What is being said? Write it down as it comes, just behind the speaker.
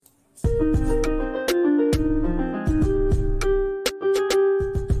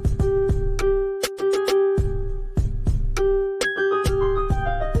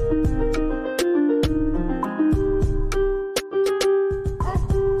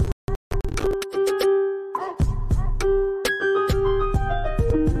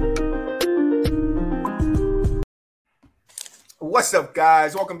What's up,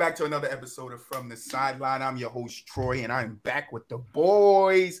 guys? Welcome back to another episode of From the Sideline. I'm your host, Troy, and I'm back with the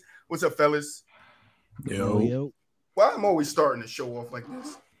boys. What's up, fellas? Yo. Well, I'm always starting to show off like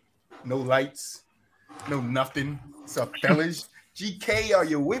this. No lights, no nothing. What's up, fellas? GK, are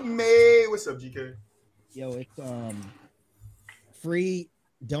you with me? What's up, GK? Yo, it's free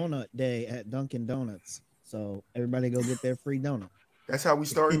donut day at Dunkin' Donuts. So everybody go get their free donut. That's how we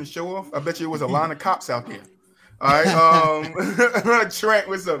starting the show off? I bet you it was a line of cops out there. All right, Trent,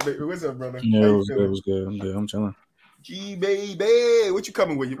 what's up, baby? What's up, brother? Yeah, it was good. I'm good. I'm chilling. G baby, what you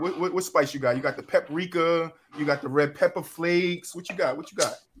coming with? What spice you got? You got the paprika, you got the red pepper flakes. What you got?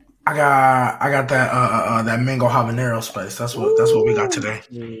 I got that mango habanero spice. That's what we got today.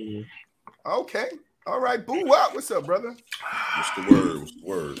 Yeah. Okay. All right, boo up. What's up, brother? What's the word?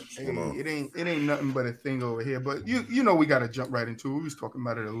 What's Hey, going on? it ain't nothing but a thing over here. But you know we gotta jump right into it. We was talking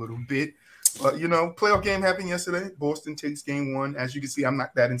about it a little bit. But playoff game happened yesterday. Boston takes game one. As you can see, I'm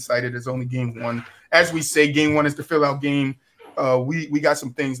not that excited. It's only game one. As we say, game one is the fill out game. We got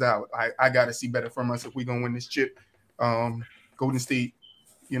some things that I gotta see better from us if we're gonna win this chip. Golden State,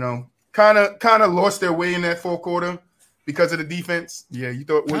 kind of lost their way in that fourth quarter because of the defense. Yeah, you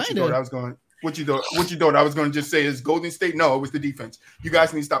thought I was going. What you thought I was going to just say is Golden State? No, it was the defense. You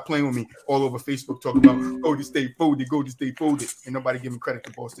guys need to stop playing with me all over Facebook talking about Golden State folded. And nobody giving credit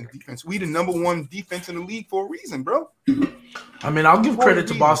to Boston's defense. We the number one defense in the league for a reason, bro. I mean, I'll give credit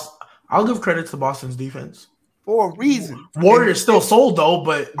to Boston. I'll give credit to Boston's defense. For a reason. Warriors still sold though,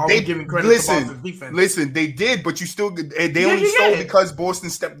 but they giving credit to Boston's defense. Listen, they did, but you still only sold because Boston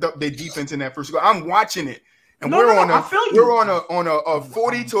stepped up their defense in that first goal. I'm watching it. And we're on a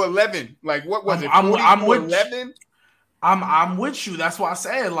 40-11. Like what was it? I'm with 11. I'm with you. That's why I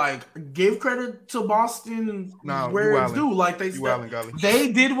said give credit to Boston where it's due. Like they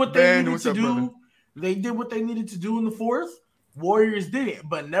did what they needed to do. Brother? They did what they needed to do in the fourth. Warriors didn't,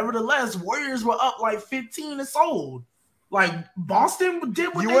 but nevertheless, Warriors were up like 15 and sold. Like Boston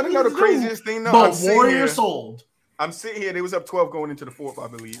did what they needed to do. You want to know the craziest thing though? But Warriors sold. I'm sitting here. They was up 12 going into the fourth, I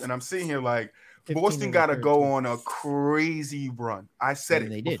believe, and I'm sitting here like. Boston got to go on a crazy run. I said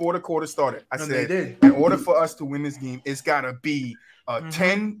it before the quarter started. I said, in order for us to win this game, it's got to be a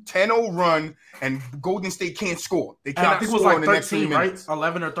 10-0 run, and Golden State can't score. They cannot score in the next 3 minutes. Right?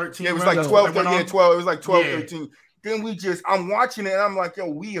 11 or 13. Yeah, it was like 12. Yeah, 12. It was like 12, 13. Then I'm watching it, and I'm like, yo,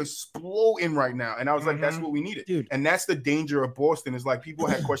 we are exploding right now. And I was like, that's what we needed. Dude. And that's the danger of Boston is like people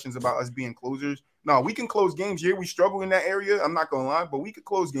had questions about us being closers. No, we can close games. Yeah, we struggle in that area. I'm not going to lie, but we could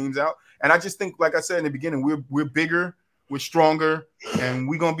close games out. And I just think, like I said in the beginning, we're bigger, we're stronger, and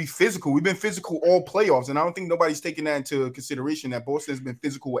we're going to be physical. We've been physical all playoffs, and I don't think nobody's taking that into consideration that Boston has been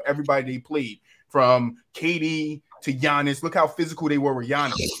physical with everybody they played, from KD to Giannis. Look how physical they were with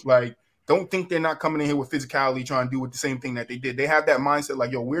Giannis. Like, don't think they're not coming in here with physicality trying to do with the same thing that they did. They have that mindset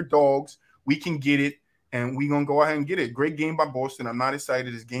like, yo, we're dogs. We can get it, and we're going to go ahead and get it. Great game by Boston. I'm not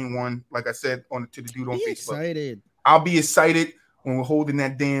excited. It's game one, like I said to the dude on Facebook. Excited. I'll be excited when we're holding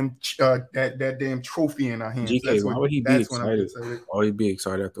that damn that damn trophy in our hands. GK, why would he be excited? Why would he be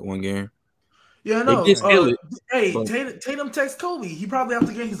excited after one game? Yeah, no. Tatum text Kobe. He probably after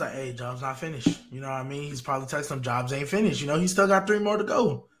the game, he's like, hey, job's not finished. You know what I mean? He's probably texting him, jobs ain't finished. He still got 3 more to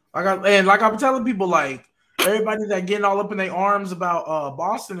go. Like I'm telling people, like everybody that getting all up in their arms about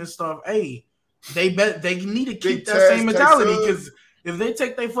Boston and stuff, hey, they need to keep that same mentality, because if they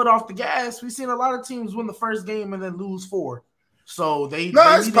take their foot off the gas, we've seen a lot of teams win the first game and then lose 4. So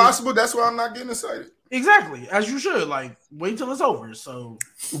it's possible. That's why I'm not getting excited. Exactly, as you should. Like, wait till it's over. So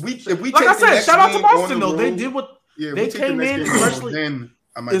if we like I said, shout out to Boston though. They did what they came in,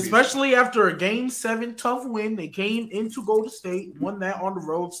 especially after a Game 7 tough win. They came into Golden State, won that on the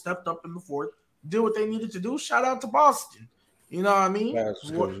road, stepped up in the fourth, did what they needed to do. Shout out to Boston. You know what I mean? Shout out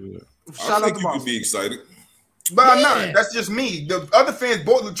to Boston. You could be excited, but I'm not. That's just me. The other fans,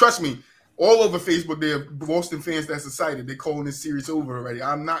 both trust me. All over Facebook, there are Boston fans that's excited. They're calling this series over already.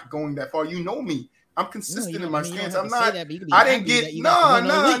 I'm not going that far. You know me. I'm consistent in my stance. I'm not. I didn't get no.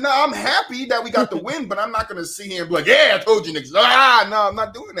 I'm happy that we got the win, but I'm not going to sit here and be like, "Yeah, I told you niggas." No, I'm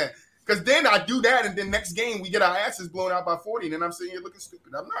not doing that. Because then I do that, and then next game we get our asses blown out by 40, and then I'm sitting here looking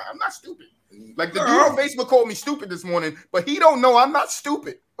stupid. I'm not stupid. Like the dude on Facebook called me stupid this morning, but he don't know I'm not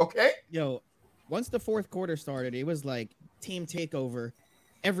stupid. Okay. Yo, once the fourth quarter started, it was like team takeover.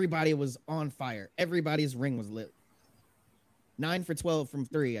 Everybody was on fire. Everybody's ring was lit. 9 for 12 from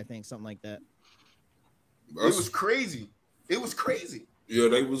 3, I think, something like that. It was crazy. Yeah,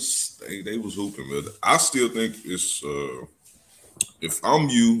 they was hooping, but I still think it's if I'm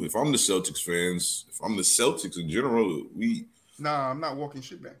the Celtics fans, if I'm the Celtics in general, I'm not walking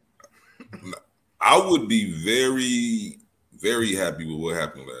shit back. I would be very, very happy with what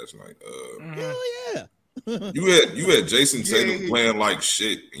happened last night. Hell yeah. You had Jason Tatum playing like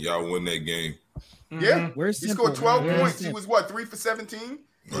shit, and y'all won that game. Yeah, he scored 12 points. He was 3 for 17.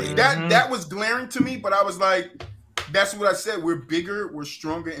 Right. That was glaring to me, but I was like, that's what I said. We're bigger, we're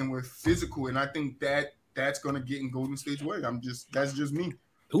stronger, and we're physical, and I think that's gonna get in Golden State's way. That's just me.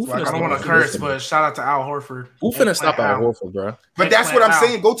 I don't want to curse, but shout out to Al Horford. Who finna stop Al Horford, bro? But that's what I'm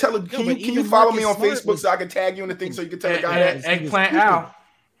saying. Go tell him. Can you follow me on Facebook so I can tag you in the thing so you can tell the guy that Eggplant Al.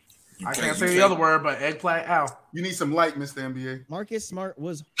 I can't say the other word, but Eggplant Al. You need some light, Mr. NBA. Marcus Smart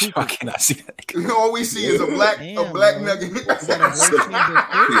was. I cannot see that. All we see is a black nugget.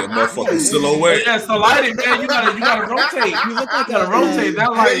 Motherfucker silhouette. Yeah, so lighting, man. You gotta rotate. You look like rotate. That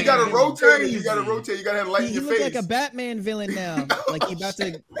light. You gotta rotate it. You gotta rotate. You gotta have light in your face. You look like a Batman villain now. Like he about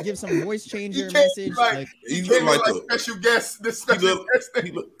to give some voice changer message. He look like a special guest.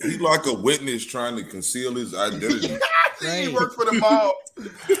 He like a witness trying to conceal his identity. He worked for the mob.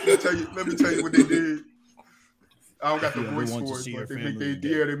 Let me tell you what they did. I don't got the voice for it, but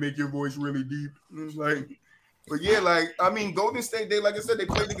they make your voice really deep. It's like, but yeah, Golden State, they like I said, they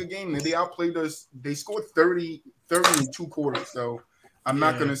played a good game and they outplayed us. They scored 30 in 2 quarters. So I'm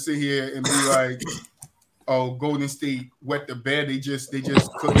not gonna sit here and be like, oh, Golden State wet the bed. They just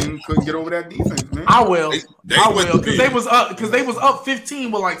couldn't get over that defense, man. I will. I will because they was up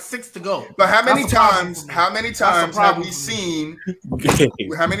 15 with like 6 to go. But how many times have we seen?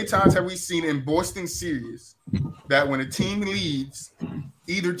 How many times have we seen in Boston series that when a team leads,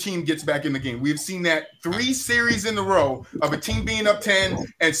 either team gets back in the game? We've seen that 3 series in a row of a team being up 10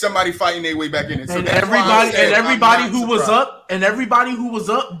 and somebody fighting their way back in it. So everybody who was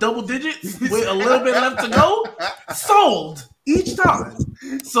up double digits with a little bit left to go sold each time.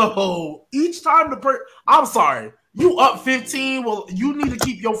 So each time I'm sorry. You up 15? Well, you need to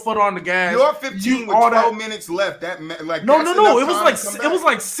keep your foot on the gas. You're up 15 with 12 minutes left. No. It was like 6. It was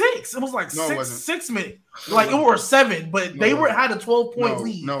like 6 minutes. Like it were 7, but they had a 12-point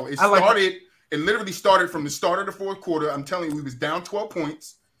lead. No, it started. It literally started from the start of the fourth quarter. I'm telling you, we was down 12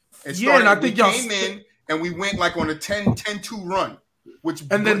 points. And I think y'all came in and we went like on a 10-2 run.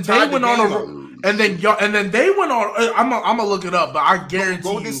 Then they went on. I'm gonna look it up, but I guarantee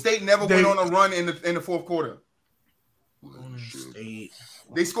Golden State never went on a run in the fourth quarter.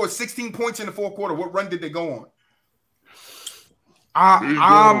 They scored 16 points in the fourth quarter. What run did they go on?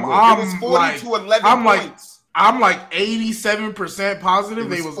 It was 40 to 11 points. I'm like 87% positive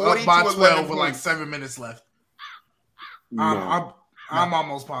they was up by 12 with like 7 minutes left. No. I'm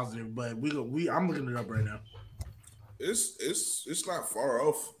almost positive, but I'm looking it up right now. It's not far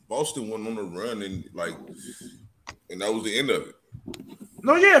off. Boston went on a run and that was the end of it.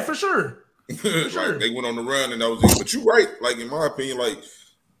 No, yeah, for sure. They went on the run and that was it. But you're right. Like in my opinion,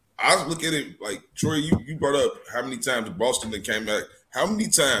 I look at it like Troy. You brought up how many times Boston came back. How many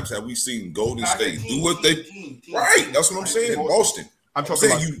times have we seen Golden State do what they right? That's what I'm saying. Boston. I'm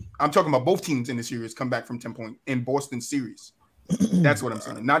talking about both teams in the series come back from 10 points in Boston series. That's what I'm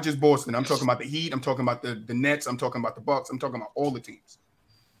saying. Not just Boston. I'm talking about the Heat. I'm talking about the Nets. I'm talking about the Bucks. I'm talking about all the teams.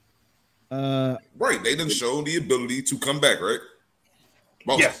 Right. They didn't show the ability to come back, right?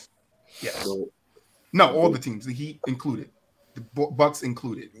 Boston. Yes. No, all the teams. The Heat included. The Bucks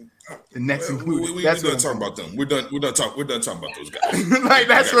included. The Nets included. We're done talking about them. We're done talking about those guys.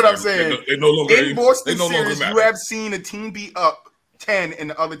 That's what I'm saying. They no longer in Boston series, you have seen a team be up 10 and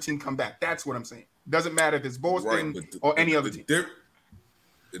the other team come back. That's what I'm saying. Doesn't matter if it's Boston or any other team. The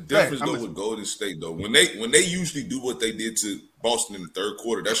difference with Golden State though, when they usually do what they did to Boston in the third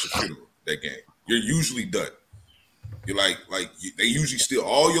quarter, that's your funeral. That game, you're usually done. You're like they usually steal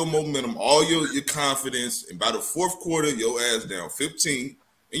all your momentum, all your confidence, and by the fourth quarter, your ass down 15,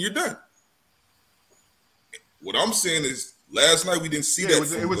 and you're done. What I'm saying is, last night we didn't see that. It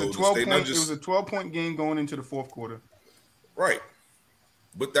was a 12-point. It was a 12-point game going into the fourth quarter. Right,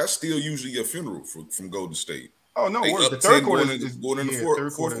 but that's still usually a funeral from Golden State. Oh no, the third quarter is going in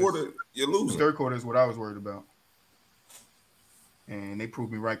the fourth quarter. You're losing. The third quarter is what I was worried about, and they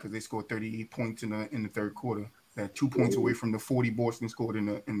proved me right because they scored 38 points in the third quarter. They're 2 points away from the 40 Boston scored in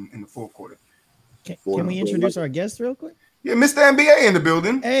the fourth quarter. Can we introduce our guest real quick? Yeah, Mr. NBA in the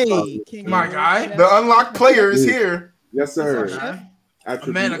building. Hey, my guy. The unlocked player is here. Yes, sir. A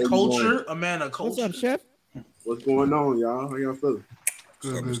man of culture. What's up, Chef? What's going on, y'all? How y'all feeling?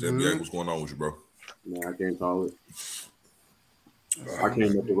 Good. Mr. NBA, what's going on with you, bro? Man, I can't call it. I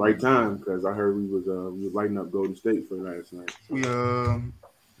came at the right time because I heard we was lighting up Golden State for last night. So.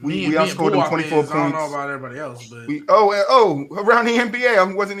 We outscored them 24 points. I don't know about everybody else, but around the NBA, I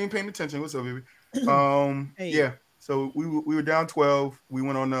wasn't even paying attention. What's up, baby? Yeah. So we were down 12. We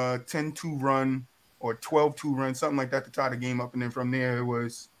went on a 10-2 run. or 12-2 run, something like that to tie the game up, and then from there it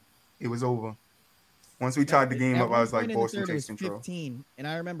was over. Once we tied the game up, I was like, Boston takes control. 15, and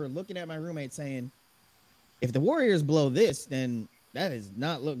I remember looking at my roommate saying, "If the Warriors blow this, then that does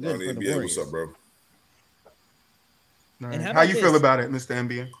not look good for the Warriors." What's up, bro? And how you feel about it, Mr.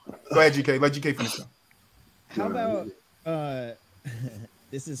 NBA? Go ahead, GK. Let GK finish up. How about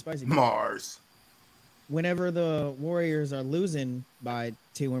this is spicy. Mars. Whenever the Warriors are losing by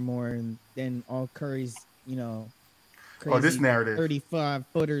 2 or more, and then all Curry's, crazy this narrative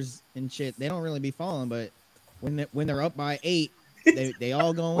 35-footers and shit, they don't really be falling. But when they're up by 8, they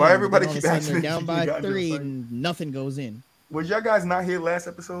all go in. Why everybody keep asking they're down by 3 and nothing goes in. Was y'all guys not here last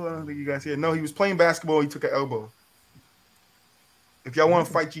episode? I don't think you guys here. No, he was playing basketball. He took an elbow. If y'all want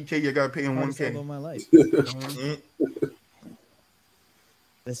to fight GK, you gotta pay him $1K. Of my life.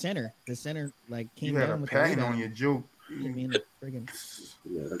 The center, like came down with a patent on your joke. Yeah,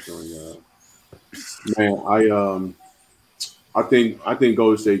 that's on. Man, I think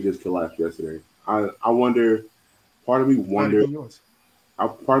Golden State just collapsed yesterday. I wonder. Part of me wonders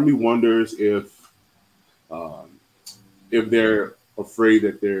if they're afraid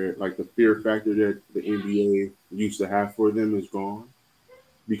that they're like the fear factor that the NBA used to have for them is gone.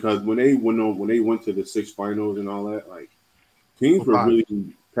 Because when they went to the 6 finals and all that, like teams were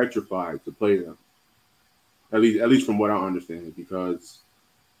really petrified to play them. At least from what I understand, because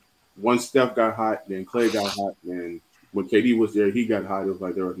once Steph got hot, then Clay got hot, and when KD was there, he got hot. It was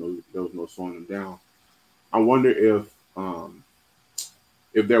like there was no slowing him down. I wonder if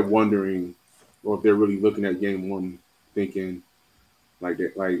they're wondering, or if they're really looking at game 1, thinking like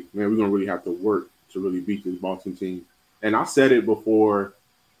that, like, man, we're gonna really have to work to really beat this Boston team. And I said it before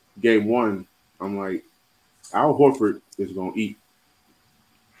game 1. I'm like, Al Horford is gonna eat.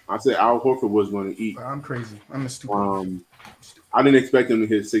 I said Al Horford was going to eat. I'm crazy. I'm a stupid. I didn't expect him to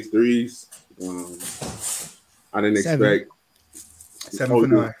hit 6 threes. I didn't expect 7 for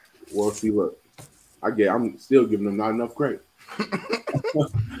 9. Well, see, look, I'm still giving him not enough credit.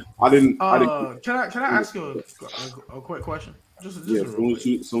 I didn't. Can I ask you a quick question? Just as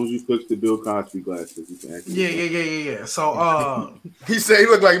soon as you fix the Bill Cosby glasses, you can ask. Yeah. So he said he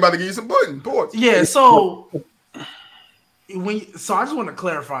looked like he about to give you some pudding. Yeah. So. So I just want to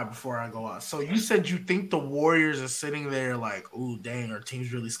clarify before I go on. So you said you think the Warriors are sitting there like, "Ooh, dang, our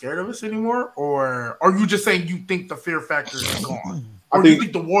team's really scared of us anymore," or are you just saying you think the fear factor is gone, or do you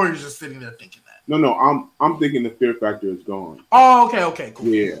think the Warriors are sitting there thinking that? No, I'm thinking the fear factor is gone. Oh, okay, cool.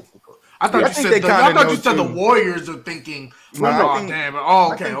 Yeah, I thought you said the Warriors are thinking, damn.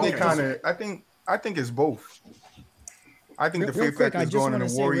 Oh, okay, I think it's both. I think the fear factor is gone, and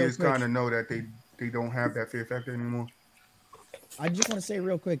the Warriors kind of know that they don't have that fear factor anymore. I just want to say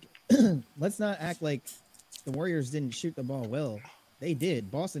real quick, let's not act like the Warriors didn't shoot the ball well. They did.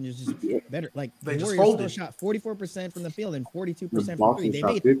 Boston is just better. Like the Warriors still shot 44% from the field and 42% from 3.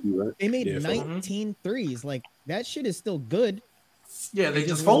 They made 19 threes. Like that shit is still good. Yeah, they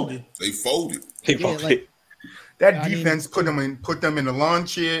just folded. They folded. That defense put them in the lawn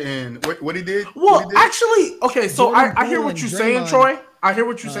chair, and what he did. Well, actually, okay. So I hear what you're saying, Troy. I hear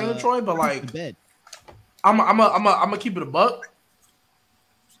what you're saying, Troy. But like, I'm gonna keep it a buck.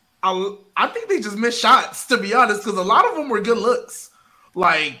 I think they just missed shots, to be honest, because a lot of them were good looks.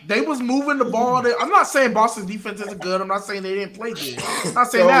 Like, they was moving the ball. I'm not saying Boston's defense isn't good. I'm not saying they didn't play good. I'm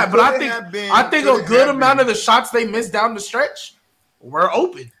not saying that. But I think a good amount of the shots they missed down the stretch were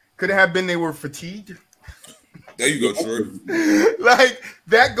open. Could it have been they were fatigued? There you go, Troy. Like,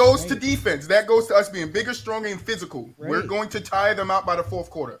 that goes to defense. That goes to us being bigger, stronger, and physical. Right. We're going to tire them out by the 4th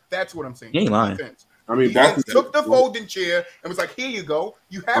quarter. That's what I'm saying. You ain't lying. Defense. I mean, Boston took the folding chair and was like, "Here you go.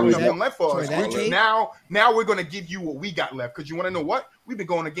 You have nothing left for us. Now we're going to give you what we got left." Because you want to know what? We've been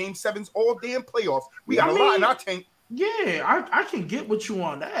going to game 7s all damn playoffs. We got a lot in our tank. Yeah, I can get what you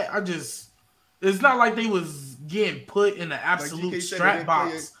on that. It's not like they was getting put in the absolute strap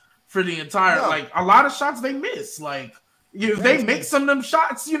box for the entire. No. Like a lot of shots they missed. Like if they make some of them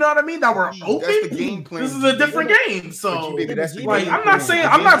shots, you know what I mean, that were open. That's the game plan. This is a different game. So like, I'm not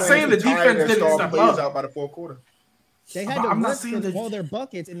saying the defense didn't step up out by the 4th quarter. They had to work for all their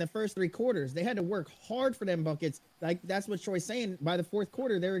buckets in the first 3 quarters. They had to work hard for them buckets. Like that's what Troy's saying. By the 4th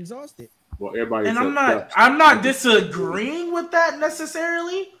quarter, they're exhausted. Well, everybody. And I'm not disagreeing with that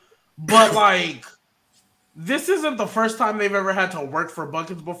necessarily, but like. This isn't the first time they've ever had to work for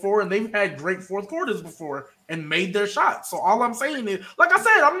buckets before, and they've had great 4th quarters before and made their shots. So all I'm saying is, like I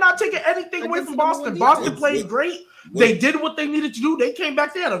said, I'm not taking anything away from Boston. Boston played great. They did what they needed to do. They came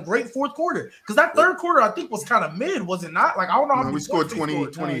back. They had a great 4th quarter. Because that 3rd quarter, I think, was kind of mid, was it not? Like, I don't know how many we scored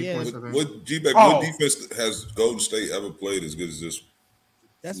 28 points. What defense has Golden State ever played as good as this one?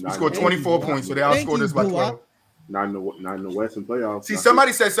 That's we scored 24 points, so they outscored us by 12. Not in the Western playoffs. See,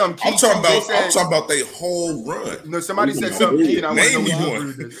 somebody said something. I'm talking about their whole run. No, somebody said something. Keith, I want to know if you agree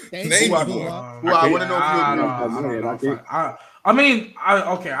with this. Name me one. Well, I want to know if you agree. I mean,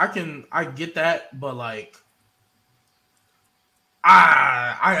 I get that, but like,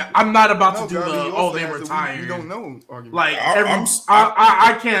 I'm not about to do they retired. You don't know. Argument. Like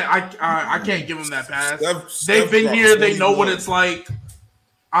I can't give them that pass. They've been here. They know what it's like.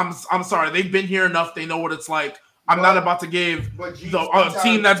 I'm sorry. They've been here enough. They know what it's like. I'm not about to give a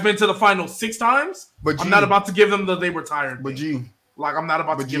team that's been to the final 6 times. I'm not about to give them they retired. But like I'm not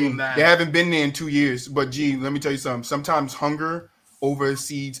about to give them that. They haven't been there in 2 years. But let me tell you something. Sometimes hunger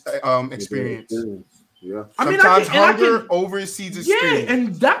oversees experience. Yeah. Sometimes hunger oversees experience. Yeah,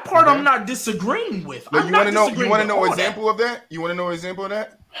 and that part I'm not disagreeing with. You want to know an example of that? You want to know an example of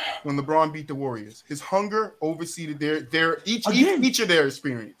that? When LeBron beat the Warriors, his hunger overseeded each of their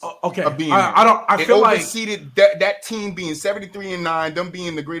experience. Okay, of being I feel like overseeded that team being 73-9, them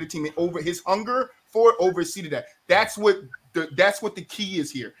being the greater team. His hunger for it overseeded that. That's what the key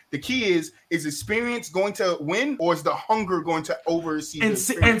is here. The key is experience going to win, or is the hunger going to oversee?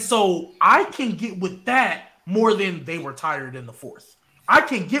 And so I can get with that more than they were tired in the fourth. I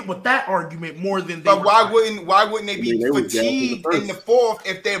can get with that argument more than they. But why wouldn't they be fatigued in the fourth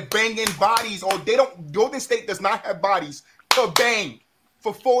if they're banging bodies, or they don't? Golden State does not have bodies to bang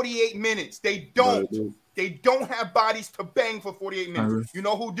for 48 minutes. They don't. They don't have bodies to bang for 48 minutes. You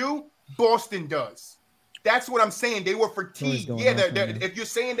know who do? Boston does. That's what I'm saying. They were fatigued. If you're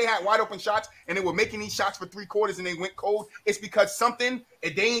saying they had wide open shots and they were making these shots for 3 quarters and they went cold, it's because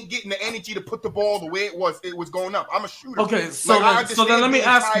if they ain't getting the energy to put the ball the way it was going up. I'm a shooter. Okay, so then let me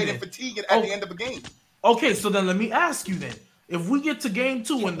ask you. Fatigued at the end of a game. Okay, so then let me ask you then. If we get to game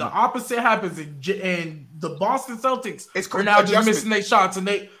 2 and the opposite happens and the Boston Celtics are now just missing their shots and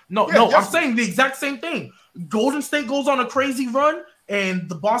I'm saying the exact same thing. Golden State goes on a crazy run. And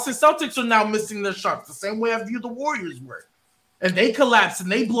the Boston Celtics are now missing their shots the same way I view the Warriors were. And they collapse and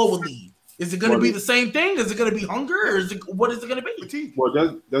they blow a lead. Is it going to be the same thing? Is it going to be hunger? Or what is it going to be?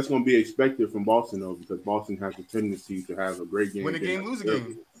 Well, that's going to be expected from Boston, though, because Boston has a tendency to have a great game. Win a game, lose a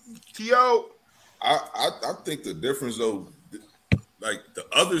game. T.O. I think the difference, though, like the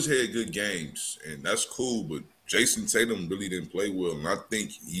others had good games, and that's cool, but Jason Tatum really didn't play well. And I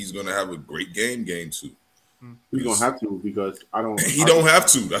think he's going to have a great game 2. He's gonna have to because I don't. He don't have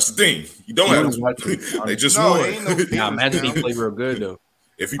to. That's the thing. He don't have to. They just won. Imagine he played real good though.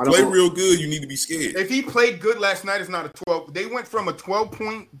 If he played real good, you need to be scared. If he played good last night, it's not a 12. They went from a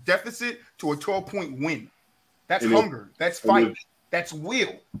 12-point deficit to a 12-point win. That's hunger. That's fight. That's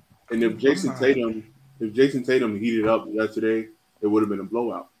will. And if Jason Tatum heated up yesterday, it would have been a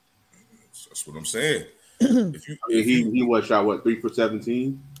blowout. That's what I'm saying. He was shot 3 for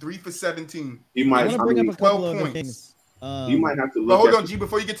 17. 3 for 17. He might. I want to bring up a couple of things. He might have to look. But hold on, G.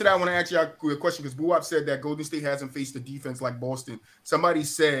 Before you get to that, I want to ask you a question because Buwap said that Golden State hasn't faced a defense like Boston. Somebody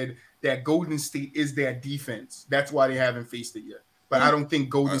said that Golden State is their defense. That's why they haven't faced it yet. But I don't think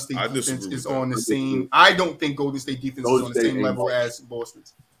Golden State defense is on the same. I don't think Golden State defense is on the same level as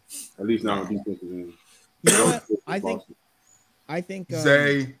Boston's. At least not on defensive end. You know what? I think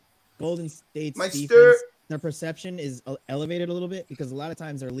Zay. Golden State's defense, their perception is elevated a little bit because a lot of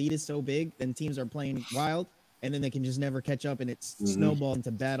times their lead is so big and teams are playing wild and then they can just never catch up and it's snowballed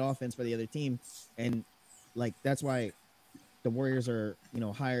into bad offense for the other team. And like, that's why the Warriors are,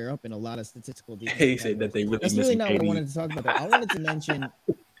 higher up in a lot of statistical defense. He said that they really That's really not what I wanted to talk about. I wanted to mention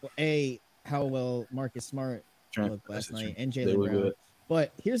how well Marcus Smart looked last night and Jaylen Brown. Good.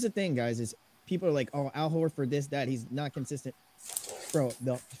 But here's the thing, guys, is people are like, oh, Al Horford, this, that, he's not consistent. Bro,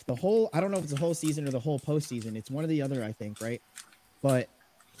 the whole, I don't know if it's the whole season or the whole postseason. It's one or the other, I think, right? But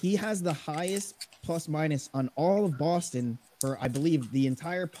he has the highest plus minus on all of Boston for, I believe, the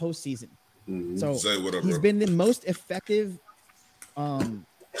entire postseason. Mm-hmm. So he's been the most effective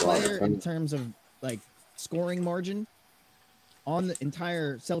player in terms of like scoring margin on the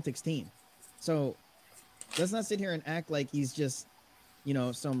entire Celtics team. So let's not sit here and act like he's just,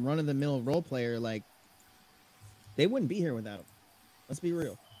 some run-of-the-mill role player. Like, they wouldn't be here without him. Let's be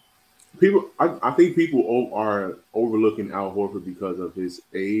real. I think people are overlooking Al Horford because of his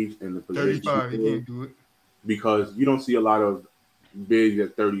age and the position. 35, he can't do it. Because you don't see a lot of bigs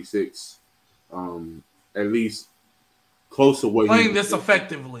at 36, at least close to what playing this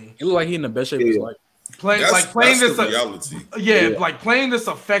effectively. He look like he's in the best shape of his life. Playing this reality. Like playing this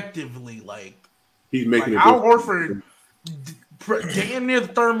effectively. Like he's making Al Horford. Damn near the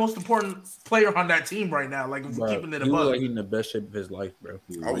third most important player on that team right now. Like, if we're keeping it above. Like he's in the best shape of his life, bro.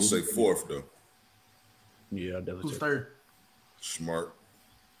 I would say fourth, though. Yeah, definitely. Who's third? Smart.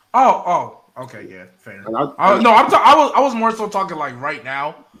 Okay, yeah, fair. I was more so talking like right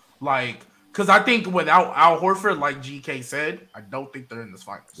now, like because I think without Al Horford, like GK said, I don't think they're in the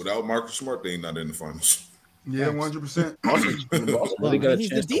finals. Without Marcus Smart, they ain't not in the finals. Yeah, 100%. Really got a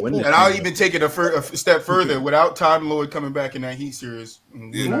chance to win this. And I'll even take it a step further. Without Time Lord coming back in that Heat series,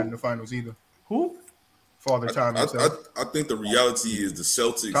 we're not in the finals either. Who? Father Time himself. I think the reality is the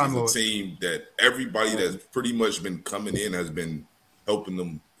Celtics is a team that everybody that's pretty much been coming in has been helping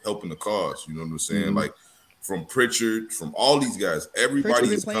the cause. You know what I'm saying? Mm-hmm. Like from Pritchard, from all these guys, everybody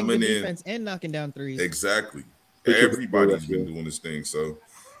is coming in and knocking down threes. Exactly. Everybody's been doing this thing. So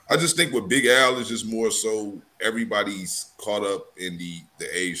I just think with Big Al is just more so everybody's caught up in the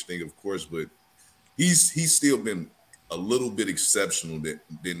age thing, of course, but he's still been a little bit exceptional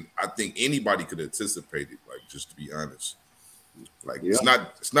than I think anybody could anticipate it. Like, just to be honest, like it's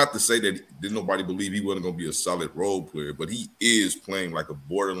not to say that did nobody believe he wasn't going to be a solid role player, but he is playing like a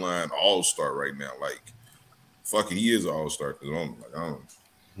borderline all-star right now. Like, fucking, he is an all-star.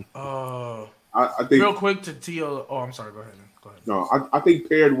 I think real quick to Tio. Oh, I'm sorry. Go ahead. No, I think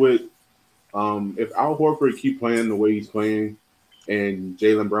paired with if Al Horford keep playing the way he's playing, and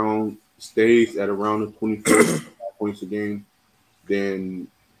Jaylen Brown stays at around the 24 points a game, then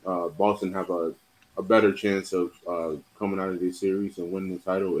Boston have a better chance of coming out of this series and winning the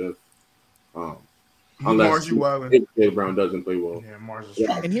title if unless Jaylen Brown doesn't play well. Yeah, Mars is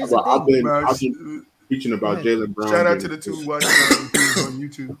and here's the thing. I've been preaching about Jaylen Brown. Shout out to the two watching on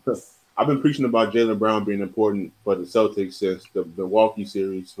YouTube. I've been preaching about Jaylen Brown being important for the Celtics since the Milwaukee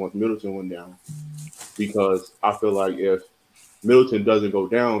series once Middleton went down, because I feel like if Middleton doesn't go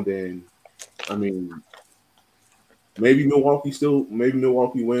down, then I mean maybe Milwaukee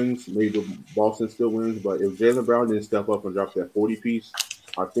wins, maybe Boston still wins, but if Jaylen Brown didn't step up and drop that 40 piece,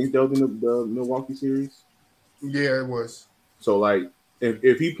 I think that was in the Milwaukee series. Yeah, it was. So like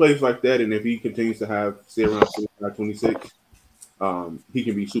if he plays like that and if he continues to stay around 26. He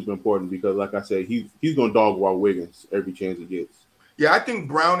can be super important because, like I said, he's going to dog Walt Wiggins every chance he gets. Yeah, I think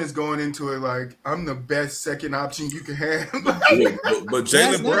Brown is going into it like I'm the best second option you can have. but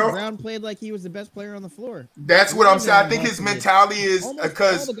Jaylen Brown played like he was the best player on the floor. That's what I'm saying. I think his mentality is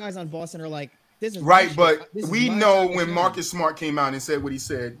because all the guys on Boston are like, "This is right." But we know when Marcus Smart came out and said what he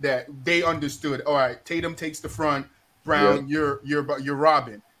said that they understood. All right, Tatum takes the front. Brown, you're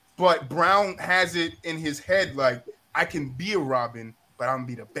Robin. But Brown has it in his head like, I can be a Robin, but I'm gonna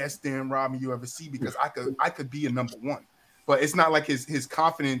be the best damn Robin you ever see because I could be a number one. But it's not like his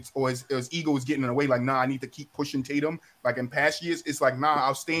confidence or his ego is getting in the way. Like, nah, I need to keep pushing Tatum. Like in past years, it's like, nah,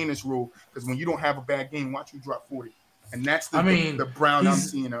 I'll stay in this role because when you don't have a bad game, watch you drop 40. And that's the Brown I'm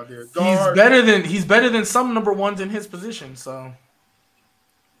seeing out there. He's better than some number ones in his position. So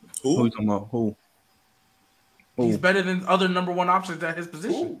who you talking about? Who? He's better than other number one options at his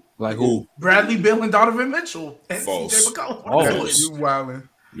position. Ooh. Like who? Bradley Beal and Donovan Mitchell. And False. You wildin'.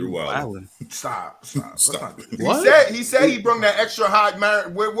 You're wildin'. Stop. What? He said he brought that extra hot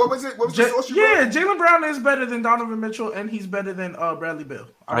man. What was it? What was Jaylen Brown is better than Donovan Mitchell, and he's better than Bradley Beal.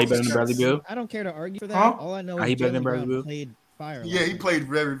 Are he better than Bradley Beal? I don't care to argue for that. Huh? All I know is Jaylen Brown played fire. Yeah, he played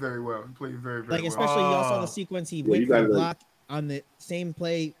very, very well. He played very, very well. Especially y'all saw the sequence. He went for a block on the same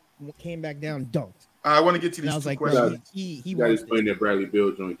play, came back down, dunked. I want to get to these questions. He was playing that Bradley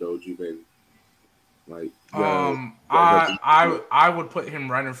Beal joint though, G-Baby. Like, I would put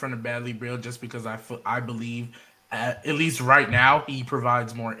him right in front of Bradley Beal just because I believe at least right now he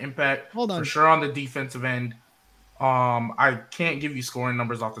provides more impact. Hold on, for sure on the defensive end. I can't give you scoring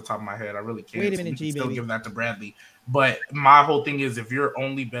numbers off the top of my head. I really can't. Wait a minute, still give that to Bradley. But my whole thing is, if you're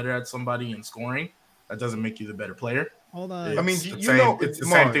only better at somebody in scoring, that doesn't make you the better player. Hold on. I mean, it's the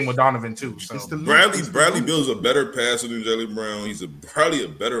same thing with Donovan too. So Bradley Beal's a better passer than Jaylen Brown. He's probably a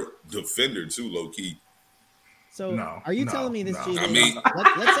better defender too, low key. So are you telling me this? No. I mean,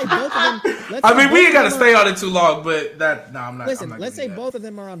 let's say both of them. I mean, we ain't got to stay on it too long, but I'm not. Listen, let's say both of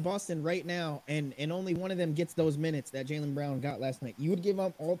them are on Boston right now, and only one of them gets those minutes that Jaylen Brown got last night. You would give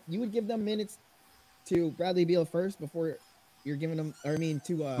them minutes to Bradley Beal first before you're giving them. Or I mean,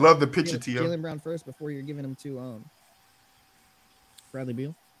 to love the picture to Jaylen Brown first before you're giving them to Bradley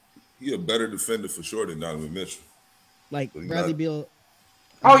Beal. He's a better defender for sure than Donovan Mitchell. Like Bradley Beal.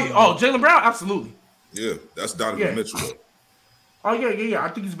 Jaylen Brown, absolutely. Yeah, that's Donovan Mitchell. Oh yeah. I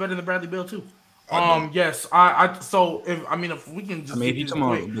think he's better than Bradley Beal too. Yes. If we can just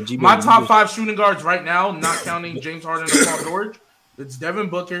my top 5 shooting guards right now, not counting James Harden and Paul George, it's Devin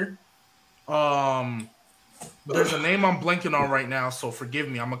Booker. There's a name I'm blanking on right now, so forgive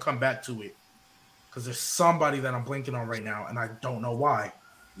me. I'm gonna come back to it because there's somebody that I'm blanking on right now, and I don't know why.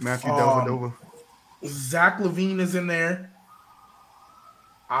 Matthew Dellavedova. Zach LaVine is in there.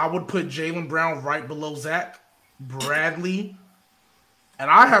 I would put Jaylen Brown right below Zach, Bradley,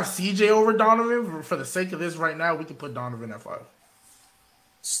 and I have CJ over Donovan. For the sake of this right now, we can put Donovan at 5.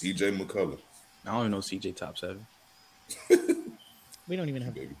 CJ McCullough. I don't even know CJ top 7. We don't even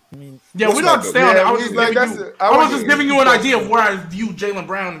have. I mean, yeah, we don't stay on it. I was just giving you an idea of where I view Jaylen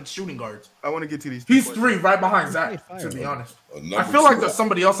Brown and shooting guards. I want to get to these. He's 3 right behind Zach. To be honest, I feel like there's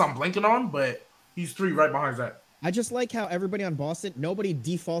somebody else I'm blanking on, but he's 3 right behind Zach. I just like how everybody on Boston, nobody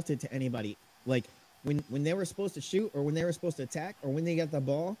defaulted to anybody. Like when they were supposed to shoot, or when they were supposed to attack, or when they got the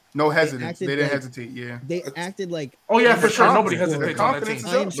ball. No hesitance. They didn't hesitate. Yeah. They acted like. Oh yeah, for sure. Nobody hesitates on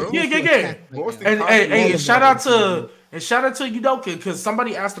that team. Yeah. And hey, shout out to Udoka, because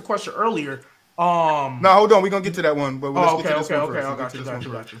somebody asked the question earlier. No, hold on. We're gonna get to that one, but let's get to this one first.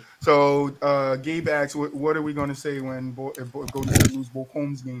 I got you. So Gabe asks, what are we gonna say when Golden State lose both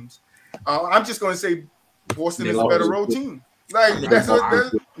home games? I'm just gonna say Boston is a better road team. Like that's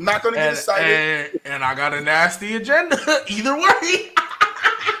not gonna get excited. And I got a nasty agenda either way.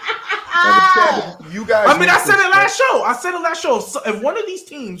 You guys. I mean, I said it last show. So if one of these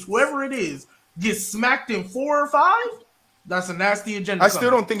teams, whoever it is, gets smacked in 4 or 5, that's a nasty agenda. I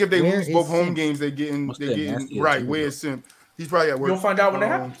still don't think if they lose both home games, they're getting right. Where's Sim? He's probably at work. You'll find out when it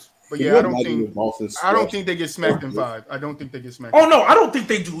happens. But yeah, I don't think they get smacked in 5. I don't think they get smacked. Oh no, I don't think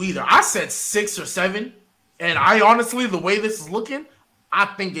they do either. I said 6 or 7, and I honestly, the way this is looking, I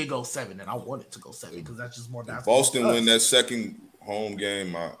think it goes 7, and I want it to go 7 because that's just more. If Boston win that second home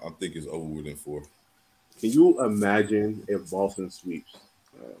game, I think it's over within 4. Can you imagine if Boston sweeps?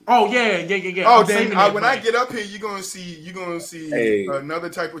 Oh yeah. Oh, then when I get up here, you're gonna see another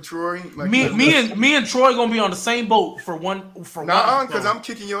type of Troy. Like me and Troy gonna be on the same boat for one. Because I'm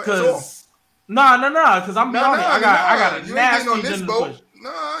kicking your ass off. Nah, because I'm on it. I got a nasty on this boat.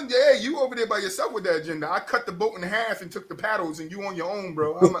 Yeah, you over there by yourself with that agenda. I cut the boat in half and took the paddles, and you on your own,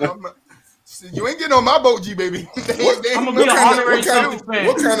 bro. You ain't getting on my boat, G baby. I'm gonna be an honorary Celtics fan.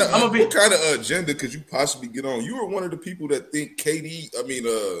 What kind of agenda could you possibly get on? You were one of the people that think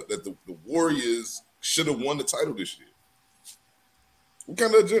that the Warriors should have won the title this year. What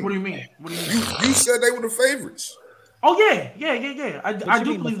kind of agenda? What do you mean? You said they were the favorites. Oh yeah. I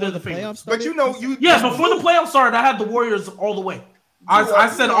do believe they're the favorites. But before the playoffs started, I had the Warriors all the way. I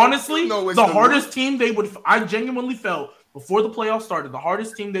said honestly, the hardest team they would. I genuinely felt before the playoffs started, the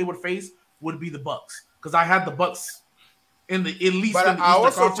hardest team they would face would be the Bucks, because I had the Bucks in the I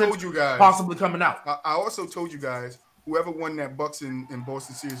also told you guys possibly coming out. I also told you guys whoever won that Bucks in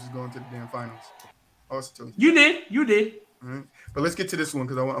Boston series is going to the damn finals. I also told you. You did. Right. But let's get to this one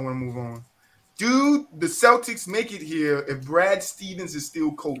because I want to move on. Do the Celtics make it here if Brad Stevens is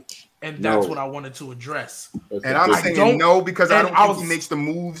still coach? And that's what I wanted to address. And I'm saying no because I don't think he makes the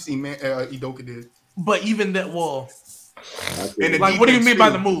moves Udoka did. But even that, like, what do you mean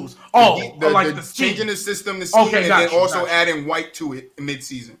by the moves? The changing the system, the scheme, and then also adding White to it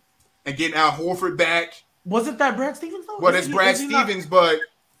mid-season and getting Al Horford back. Wasn't that Brad Stevens though? Well, it's Brad Stevens, but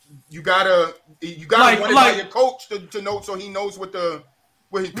you gotta run it by your coach to know, so he knows what his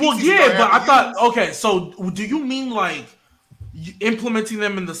pieces. Well, yeah, but I thought So do you mean like implementing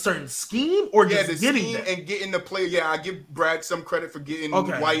them in the certain scheme, or just getting them and getting the player? Yeah, I give Brad some credit for getting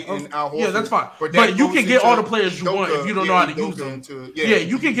White and Al Horford. Yeah, that's fine. But you can get all the players you want if you don't know how to use them.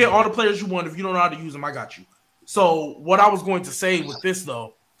 You can get all the players you want if you don't know how to use them. I got you. So what I was going to say with this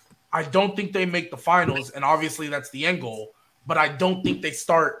though, I don't think they make the finals, and obviously that's the end goal. But I don't think they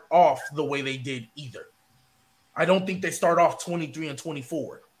start off the way they did either. I don't think they start off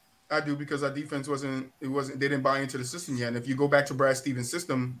 23-24. I do, because our defense they didn't buy into the system yet. And if you go back to Brad Stevens'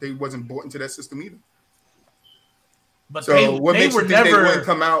 system, they wasn't bought into that system either. But what makes you think they wouldn't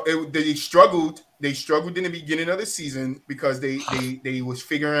come out? They struggled. They struggled in the beginning of the season because they was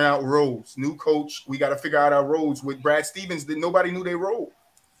figuring out roles. New coach, we got to figure out our roles. With Brad Stevens, nobody knew their role.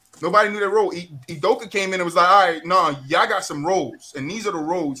 Udoka came in and was like, all right, no, y'all got some roles, and these are the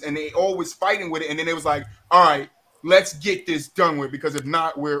roles, and they always fighting with it. And then it was like, all right, let's get this done with, because if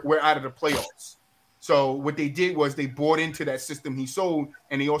not, we're out of the playoffs. So what they did was they bought into that system he sold,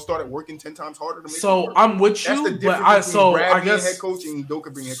 and they all started working 10 times harder to make it work. I'm with you, that's the difference between Brad being head coach and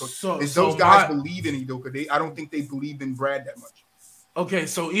Udoka being head coach. Those guys believe in Udoka. I don't think they believe in Brad that much. Okay,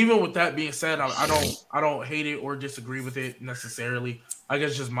 so even with that being said, I don't hate it or disagree with it necessarily. I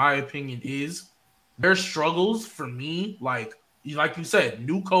guess just my opinion is their struggles for me, like you said,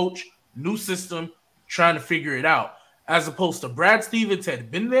 new coach, new system, trying to figure it out. As opposed to Brad Stevens had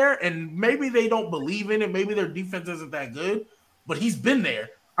been there, and maybe they don't believe in it. Maybe their defense isn't that good, but he's been there.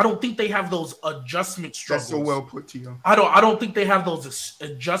 I don't think they have those adjustment struggles. That's so well put, Tio. I don't think they have those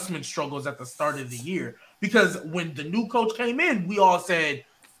adjustment struggles at the start of the year, because when the new coach came in, we all said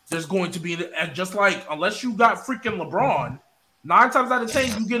there's going to be, and just like, unless you got freaking LeBron, 9 times out of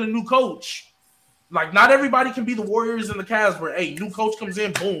 10, you get a new coach. Like, not everybody can be the Warriors and the Cavs where, hey, new coach comes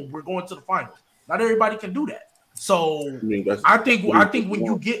in, boom, we're going to the finals. Not everybody can do that. So I think when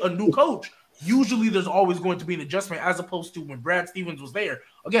you get a new coach, usually there's always going to be an adjustment as opposed to when Brad Stevens was there.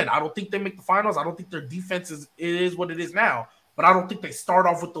 Again, I don't think they make the finals. I don't think their defense is what it is now, but I don't think they start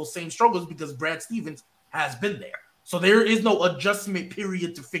off with those same struggles because Brad Stevens has been there. So there is no adjustment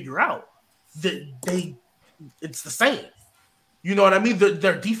period to figure out. It's the same. You know what I mean?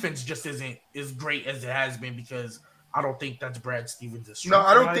 Their defense just isn't as great as it has been because I don't think that's Brad Stevens' strength. No,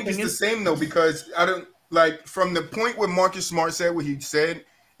 I don't think it's the same though, because I don't like from the point where Marcus Smart said what he said,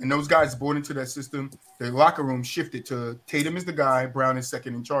 and those guys bought into that system, their locker room shifted to Tatum is the guy, Brown is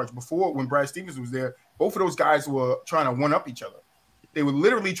second in charge. Before, when Brad Stevens was there, both of those guys were trying to one up each other. They were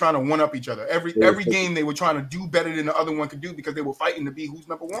literally trying to one up each other. Every game they were trying to do better than the other one could do because they were fighting to be who's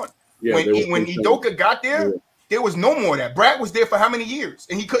number one. Yeah, when Udoka got there, there was no more of that. Brad was there for how many years?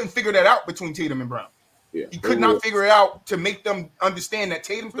 And he couldn't figure that out between Tatum and Brown. Yeah, he could not figure it out to make them understand that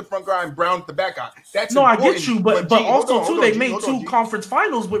Tatum's the front guy and Brown's the back guy. That's no, important. I get you, but also they made two conference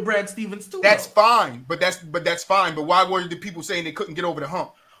finals with Brad Stevens too. That's fine, but that's fine. But why were the people saying they couldn't get over the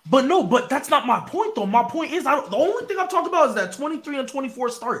hump? But that's not my point though. My point is, the only thing I'm talking about is that 23 and 24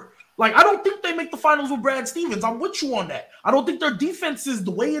 start. Like, I don't think they make the finals with Brad Stevens. I'm with you on that. I don't think their defense is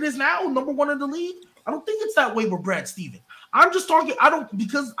the way it is now, number one in the league. I don't think it's that way with Brad Stevens. I'm just talking.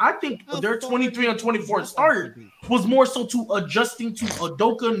 Because I think their 23 and 24 start was more so to adjusting to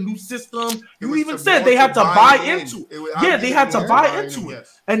Udoka new system. You even said they had to buy into. Yeah, they had to buy into it.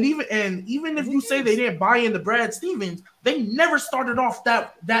 And even if you say they didn't buy into Brad Stevens, they never started off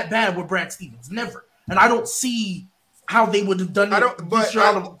that bad with Brad Stevens. Never. And I don't see how they would have done it.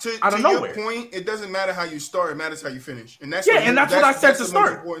 To your point, it doesn't matter how you start; it matters how you finish. And that's what I said to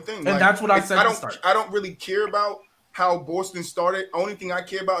start. And that's what I said to start. I don't really care about how Boston started. Only thing I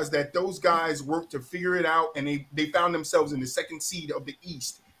care about is that those guys worked to figure it out, and they found themselves in the second seed of the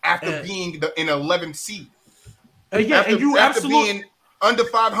East after being in 11th seed. After being under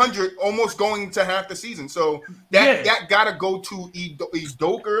 500, almost going to half the season. So that got to go to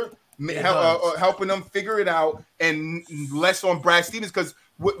Udoka. Helping them figure it out and less on Brad Stevens, because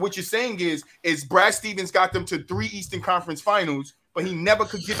what you're saying is Brad Stevens got them to 3 Eastern Conference Finals, but he never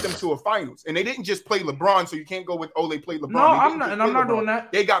could get them to a finals. And they didn't just play LeBron, so you can't go with they played LeBron. No, I'm not doing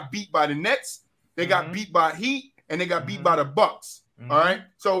that. They got beat by the Nets, they got beat by Heat, and they got beat by the Bucks. All right,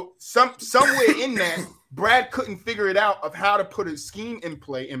 so somewhere in that, Brad couldn't figure it out of how to put a scheme in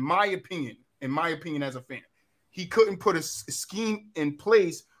play. In my opinion, as a fan, he couldn't put a scheme in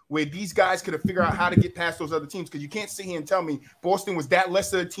place where these guys could have figured out how to get past those other teams. Because you can't sit here and tell me Boston was that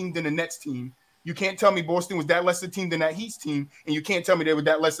lesser a team than the Nets team. You can't tell me Boston was that lesser team than that Heat team. And you can't tell me they were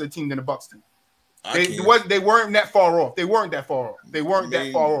that lesser a team than the Bucks team. They weren't that far off. They weren't that far off. They weren't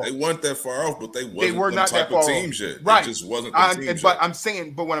that far off, but they were not that far off. Yet. Right. It just wasn't the teams yet.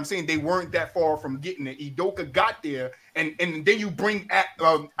 But what I'm saying, they weren't that far from getting it. Udoka got there, and then you bring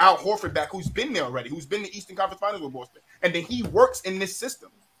Al Horford back, who's been there already, who's been in the Eastern Conference Finals with Boston. And then he works in this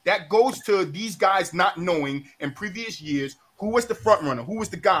system. That goes to these guys not knowing in previous years who was the front runner, who was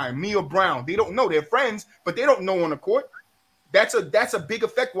the guy, me or Brown. They don't know. They're friends, but they don't know on the court. That's a big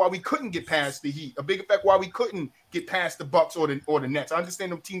effect why we couldn't get past the Heat. A big effect why we couldn't get past the Bucks or the Nets. I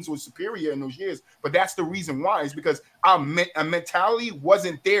understand them teams were superior in those years, but that's the reason why. Is because our mentality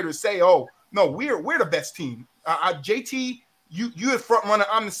wasn't there to say, "Oh no, we're the best team." JT, you're the front runner,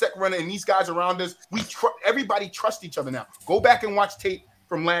 I'm the second runner, and these guys around us, everybody trusts each other now. Go back and watch tape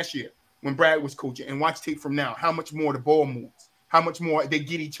from last year when Brad was coaching and watch tape from now, how much more the ball moves, how much more they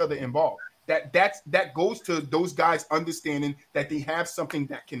get each other involved. That goes to those guys understanding that they have something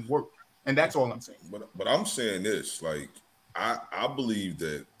that can work. And that's all I'm saying. But I'm saying this, like, I believe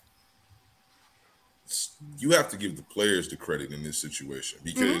that you have to give the players the credit in this situation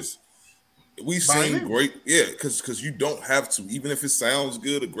because we've seen great, because you don't have to, even if it sounds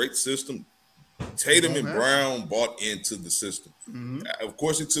good, a great system. Tatum and Brown bought into the system. Mm-hmm. Of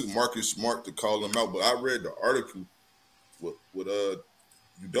course, it took Marcus Smart to call them out, but I read the article. What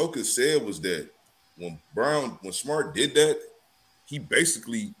Udoka said was that when Smart did that, he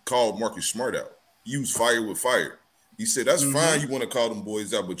basically called Marcus Smart out. He used fire with fire. He said, "That's fine. You want to call them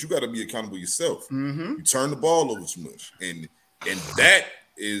boys out, but you got to be accountable yourself. Mm-hmm. You turn the ball over too much." And that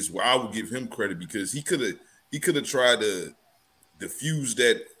is where I would give him credit because he could have tried to diffuse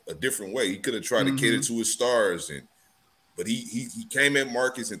that a different way. He could have tried to cater to his stars, but he came at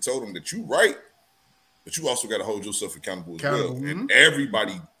Marcus and told him that you right, but you also got to hold yourself accountable as well. Mm-hmm. And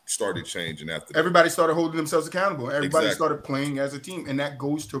everybody started changing after that. Everybody started holding themselves accountable. Everybody started playing as a team, and that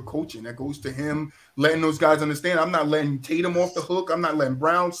goes to coaching. That goes to him letting those guys understand. I'm not letting Tatum off the hook. I'm not letting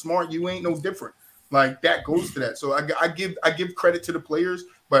Brown, Smart. You ain't no different. Like that goes to that. So I give credit to the players,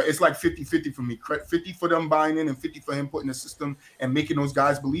 but it's like 50-50 for me. 50 for them buying in and 50 for him putting the system and making those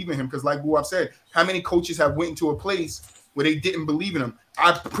guys believe in him. Because like I've said, how many coaches have went into a place where they didn't believe in him?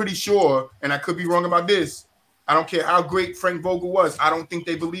 I'm pretty sure, and I could be wrong about this, I don't care how great Frank Vogel was. I don't think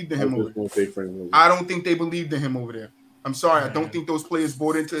they believed in him over there. I don't think they believed in him over there. I'm sorry. I don't think those players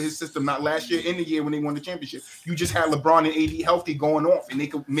bought into his system, not last year, in the year when they won the championship. You just had LeBron and AD healthy going off, and they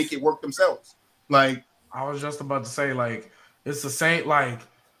could make it work themselves. Like, I was just about to say, like, it's the same, like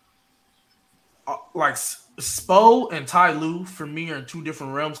Spo and Ty Lue, for me, are in two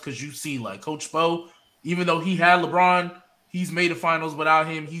different realms, because you see, like, Coach Spo, even though he had LeBron, he's made the finals without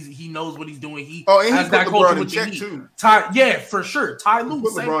him. He knows what he's doing. He has that culture with the Heat. Yeah, for sure. Ty Lue,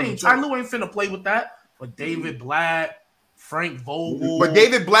 same thing. Ty Lue ain't finna play with that. But David Blatt, Frank Vogel. But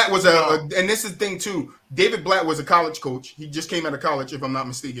David Blatt was and this is the thing too. David Blatt was a college coach. He just came out of college, if I'm not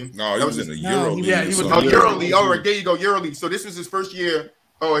mistaken. No, he was in the EuroLeague. Yeah, he was EuroLeague. All right, there you go, EuroLeague. So this was his first year.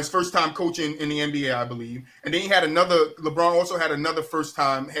 Oh, his first time coaching in the NBA, I believe. And then he had LeBron also had another first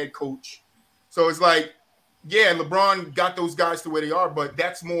time head coach. So it's like, yeah, LeBron got those guys to where they are, but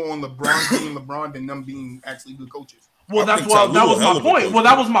that's more on LeBron being LeBron than them being actually good coaches. Well, that was my point. Well,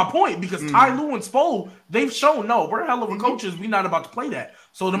 that was my point, because Ty Lue and Spo, they've shown, no, we're hell of a coaches. We're not about to play that.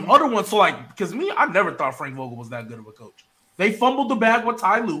 So them other ones, so like, because I never thought Frank Vogel was that good of a coach. They fumbled the bag with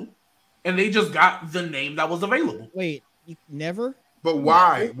Ty Lue, and they just got the name that was available. Wait, never? But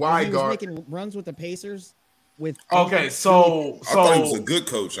why? Why, he was making runs with the Pacers? So I thought he was a good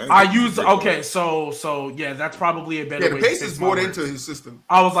coach. So yeah, that's probably a better way. The Pacers bought into his system.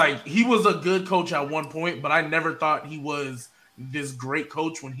 I was like, he was a good coach at one point, but I never thought he was this great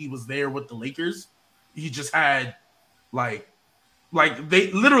coach when he was there with the Lakers. He just had like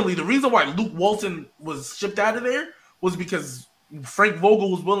they literally, the reason why Luke Walton was shipped out of there was because Frank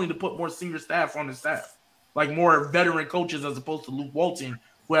Vogel was willing to put more senior staff on his staff, like more veteran coaches as opposed to Luke Walton,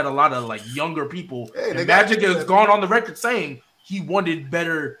 who had a lot of like younger people. And Magic has gone on the record saying he wanted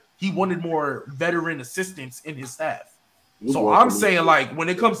more veteran assistants in his staff. So I'm saying, like, when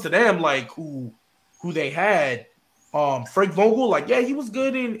it comes to them, like who they had, Frank Vogel, like, yeah, he was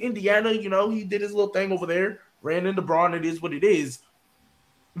good in Indiana, he did his little thing over there, ran into Braun, it is what it is,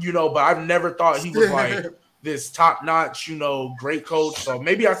 but I've never thought he was like this top-notch, great coach. So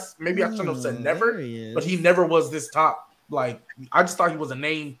maybe I shouldn't have said never, but he never was this top. Like, I just thought he was a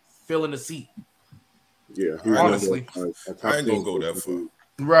name filling the seat. Yeah, honestly, I ain't gonna go that far.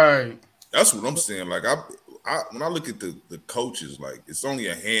 Right. That's what I'm saying. Like, when I look at the coaches, like, it's only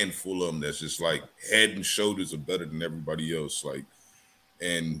a handful of them that's just like head and shoulders are better than everybody else. Like,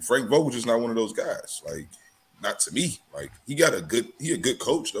 and Frank Vogel's just not one of those guys. Like, not to me. Like, he a good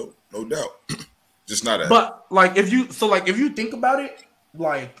coach though, no doubt. Just not. But like, if you think about it,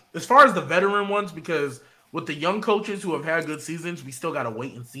 like, as far as the veteran ones, because with the young coaches who have had good seasons, we still got to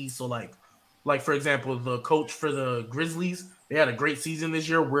wait and see. So, like for example, the coach for the Grizzlies, they had a great season this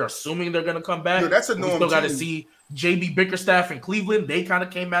year. We're assuming they're going to come back. Yeah, that's a norm. We still got to see JB Bickerstaff in Cleveland. They kind of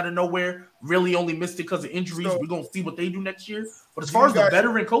came out of nowhere. Really only missed it because of injuries. We're going to see what they do next year. But as far as the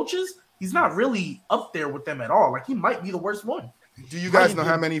veteran coaches, he's not really up there with them at all. Like, he might be the worst one. Do you guys know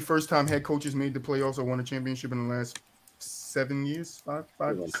how many first-time head coaches made the playoffs or won a championship in the last 7 years? Five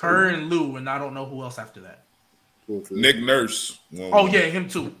years? Kerr and Lou, and I don't know who else after that. Nick Nurse. Oh yeah, him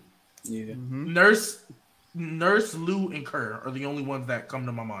too. Yeah. Mm-hmm. Nurse, Lou, and Kerr are the only ones that come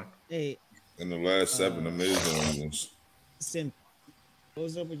to my mind. Hey, in the last 7 amazing ones. Sim, what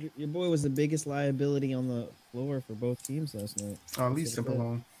was up with your boy? Was the biggest liability on the floor for both teams last night. At least Simple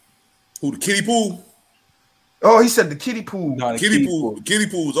alone. Who, the kiddie pool? Oh, he said the kiddie pool. No, the kiddie pool. The kiddie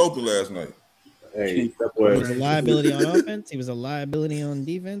pool was open last night. Hey, that boy was a liability on offense. He was a liability on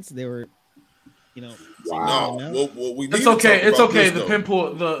defense. They were, Wow. No, well, it's okay. It's okay.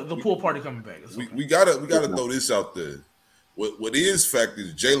 The pool party coming back. Okay. We gotta throw this out there. What is fact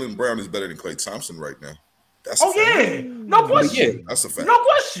is Jaylen Brown is better than Klay Thompson right now. That's no question. Yeah, that's a fact. No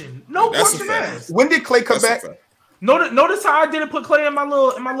question. No question asked. When did Klay come back? Notice how I didn't put Klay in my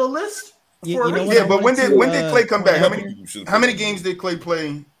little list. But when did Klay come back? How many games did Klay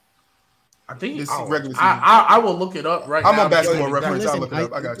play? I think this regular season. I will look it up right now. I'm on Basketball Reference. I'll look it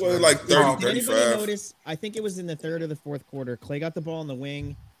up. I got you. Like 30, 35. Notice, I think it was in the third or the fourth quarter. Klay got the ball in the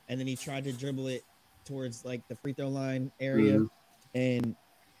wing, and then he tried to dribble it towards like the free throw line area, and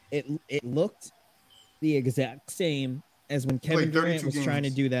it looked the exact same as when Kevin Durant was trying to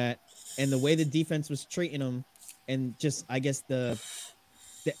do that, and the way the defense was treating him, and just I guess the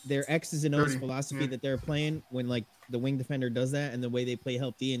their X's and O's philosophy that they're playing when like the wing defender does that, and the way they play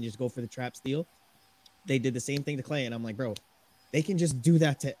help D and just go for the trap steal, they did the same thing to Clay, and I'm like, bro, they can just do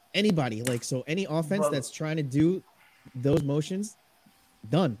that to anybody. Like, so any offense that's trying to do those motions,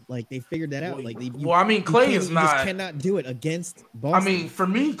 done. Like they figured that out. Like, Clay is not. You just cannot do it against Boston. I mean, for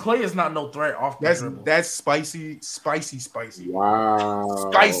me, Clay is not no threat off the dribble. That's spicy. Wow.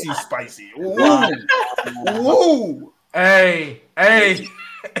 Spicy. Whoa. Hey.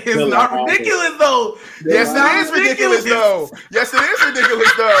 It's not ridiculous though. Yes, it is ridiculous though.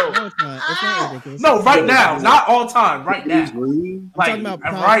 No, it's not. It's not ridiculous. No, right now, not all time. Right now, talking about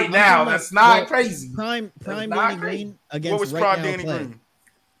prime, right now, that's not crazy. Prime Danny Green against what was right prime now Danny Clay. Green?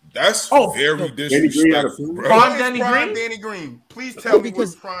 That's very disrespectful. Prime Danny Green. Please tell me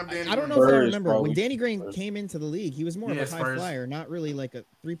what's prime Danny Green. I don't know if I remember when Danny Green came into the league. He was more of a high flyer, not really like a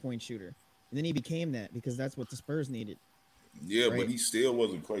 3-point shooter. And then he became that because that's what the Spurs needed. Yeah, right? But he still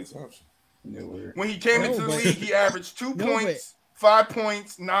wasn't Klay Thompson. When he came into the league, he averaged 2 points, 5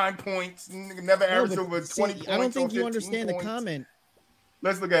 points, 9 points. Never averaged over 20 points. I don't think you understand the comment.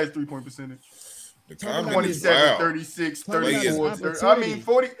 Let's look at his 3-point percentage. The comment 27, 36, 34, 30. I mean,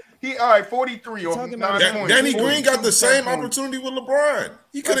 40. He 43 or 9 points. Danny Green got the same opportunity with LeBron.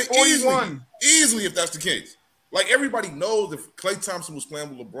 He could have easily, if that's the case. Like everybody knows, if Klay Thompson was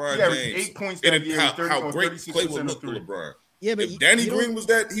playing with LeBron James, 8 points and how great Klay would look with LeBron. Yeah, but if Danny Green was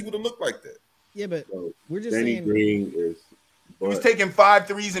that, he would have looked like that. Yeah, but we're just Danny saying Green is. He was taking 5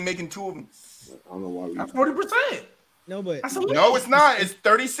 threes and making 2 of them. I don't know why. That's 40%. No, but no, it's not. It's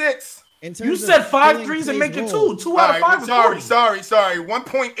 36. You said 5 threes and making 2. 2 out of 5. Sorry.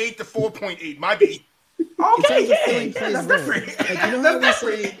 1.8 to 4.8. My B. Okay, that's different. Like,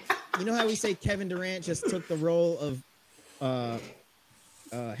 you know how we say Kevin Durant just took the role of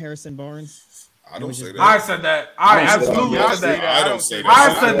Harrison Barnes? I don't say that. I said that. I absolutely said that. I don't say that.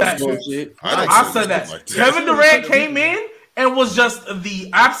 I said that. Kevin Durant came in and was just the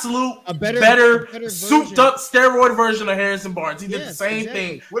absolute better souped up steroid version of Harrison Barnes. He did the same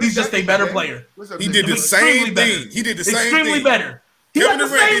thing. He's just a better player. He did the same thing. He did the same thing. Extremely better. He Kevin had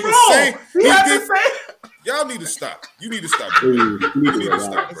the Durant same did role. the same. He had the same. Y'all need to stop. You need to stop. You need to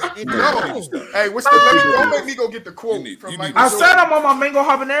stop, bro. Hey, don't make me go get the quote from Mike. I said I'm on my mango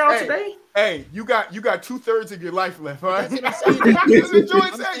habanero today. Hey, you got 2/3 of your life left, all right? That's what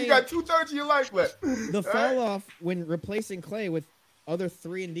Joey said. You got 2/3 of your life left. The fall off when replacing Clay with other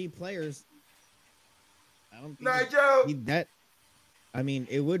 3-and-D players. I don't think that. I mean,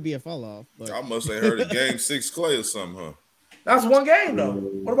 it would be a fall off. But I must have heard a game 6 Clay or something, huh? That's one game though.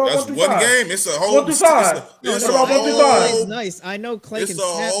 What about that's 1 through 1 5? game. It's a whole 1 through 5. What about 1 through 5? Nice. I know Clay can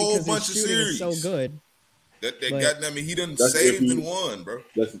snap because his shooting is so good. That got. I mean, he done saved and won, bro.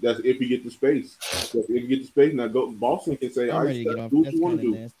 That's if he get the space. If he get the space, now go. Boston can say, "All right, Steph, do what you want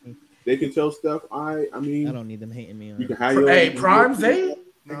to do." They can tell Steph, I mean, I don't need them hating me on. You can have your Prime Zay. You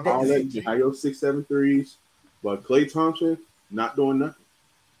can have your 6, 7 threes, but Klay Thompson not doing nothing.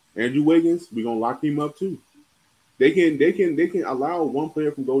 Andrew Wiggins, we're gonna lock him up too. They can allow one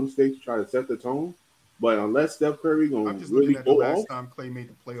player from Golden State to try to set the tone, but unless Steph Curry gonna really go last off, time Clay made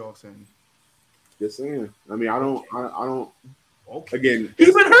the playoffs, and just saying. I mean, I don't. Okay. Again,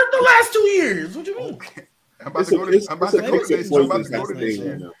 he's been hurt the last 2 years. What you mean? Okay. I'm about to go to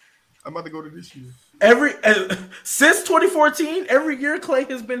this year. Since 2014, every year Clay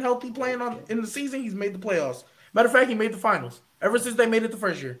has been healthy playing in the season. He's made the playoffs. Matter of fact, he made the finals. Ever since they made it the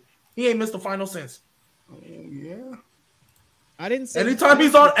first year, he ain't missed the final since. Yeah. I didn't say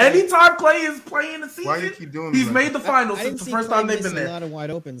anytime Clay is playing the season, he's made the finals since the first time they've been there. A lot of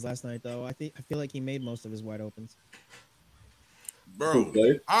wide opens last night, though. I feel like he made most of his wide opens. Bro,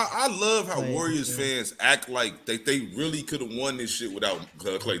 I love how Warriors fans act like they really could have won this shit without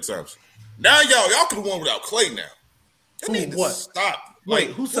Klay Thompson. Now y'all could have won without Clay now. I mean, stop. Wait,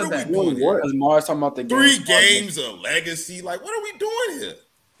 who said that? What? Mars talking about the 3 games of legacy. Like, what are we doing here?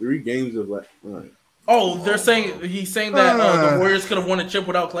 3 games of legacy. Oh, he's saying that the Warriors could have won a chip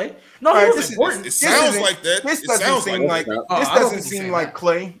without Clay. No, he was important. It sounds like that. This doesn't seem like this doesn't seem like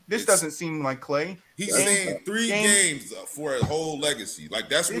Clay. This doesn't seem like Clay. He's saying 3 games for a whole legacy. Like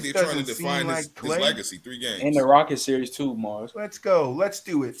that's what they're trying to define his legacy. 3 games. In the Rocket series too, Mars. Let's go. Let's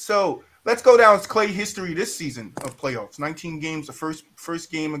do it. So let's go down Clay history this season of playoffs. 19 games. The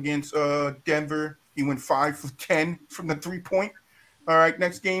first game against Denver, he went 5 for 10 from the 3-point. All right,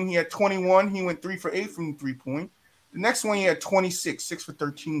 next game he had 21. He went 3 for 8 from the 3-point. The next one he had 26, 6 for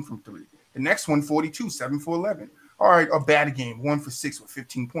 13 from 3. The next one 42, 7 for 11. All right, a bad game, 1 for 6 with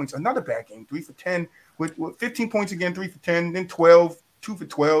 15 points. Another bad game, 3 for 10 with 15 points again, 3 for 10. Then 12, 2 for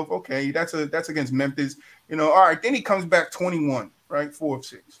 12. Okay, that's against Memphis. All right. Then he comes back 21. right? 4 of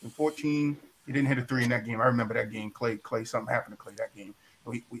 6. In 14, he didn't hit a 3 in that game. I remember that game. Clay, something happened to Clay that game.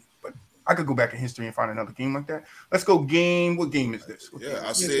 But I could go back in history and find another game like that. Let's go game. What game is this?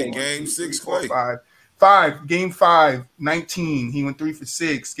 I said game 6, Clay. 5. Game 5, 19. He went 3 for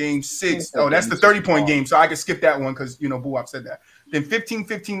 6. Game 6. Oh, that's the 30-point game. So I could skip that one because, Boo-Wop said that. Then 15,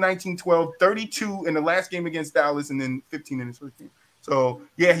 15, 19, 12, 32 in the last game against Dallas, and then 15 in his first game. So,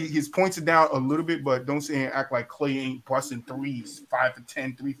 yeah, his points are down a little bit, but don't say and act like Clay ain't busting threes. 5 for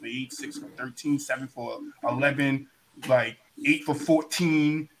 10, 3 for 8, 6 for 13, 7 for 11, like 8 for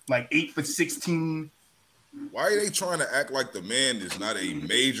 14, like 8 for 16. Why are they trying to act like the man is not a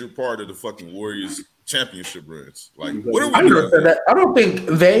major part of the fucking Warriors championship runs? Like, what are we doing? I don't think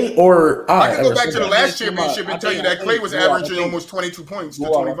they or I can go back to the last championship and tell you that Clay was averaging almost 22 points to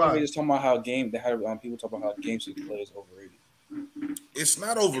 25. I think they just talking about how they had people talk about how game 6 Clay is overrated. It's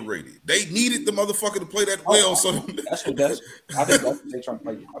not overrated. They needed the motherfucker to play that well. So I think that's what they trying to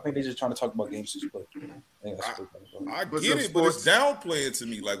play. I think they're just trying to talk about game 6 play. I get it, but it's downplaying to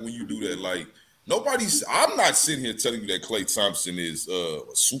me. Like when you do that, like I'm not sitting here telling you that Klay Thompson is a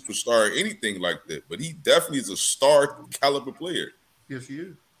superstar or anything like that, but he definitely is a star caliber player. Yes, he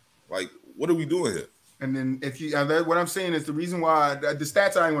is. Like, what are we doing here? And then what I'm saying is the reason why the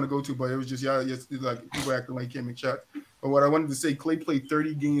stats I didn't want to go to, but it was just like people acting like can't make shots. But what I wanted to say, Clay played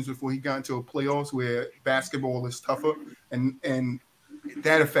 30 games before he got into a playoffs where basketball is tougher, and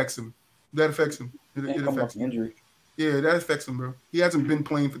that affects him. It affects him. Injury. Yeah, that affects him, bro. He hasn't been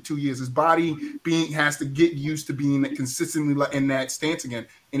playing for 2 years. His body has to get used to being consistently in that stance again,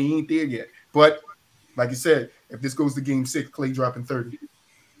 and he ain't there yet. But like you said, if this goes to game 6, Clay dropping 30.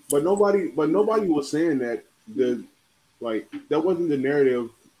 But nobody was saying that that wasn't the narrative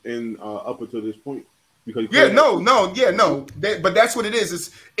in up until this point. Because but that's what it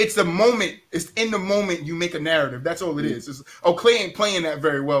is. It's the moment. It's in the moment you make a narrative. That's all it is. Clay ain't playing that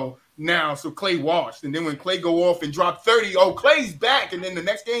very well now, so Clay washed. And then when Clay go off and drop 30, Clay's back. And then the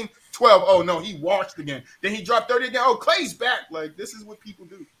next game, 12, oh no, he washed again. Then he dropped 30 again. Clay's back. Like, this is what people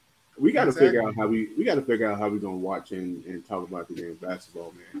do. We got to figure out how we're gonna watch and talk about the game of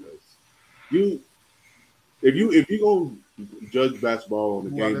basketball, man. Because if you gonna judge basketball on a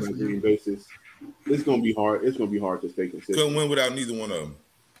game by game basis, it's gonna be hard. It's gonna be hard to stay consistent. Couldn't win without neither one of them.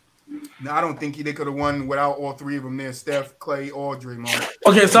 No, I don't think they could have won without all three of them there, Steph, Clay, or Draymond.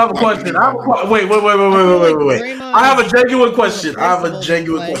 Okay, so I have a question. Wait. I have a genuine question.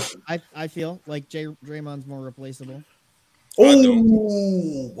 I feel like Draymond's more replaceable.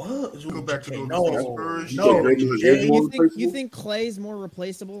 Oh, what? Go back to You think Clay's more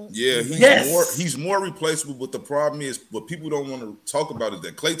replaceable? Yeah, he's more replaceable. But the problem is, what people don't want to talk about is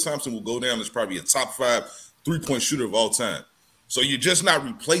that Klay Thompson will go down as probably a top 5 3-point shooter of all time. So you're just not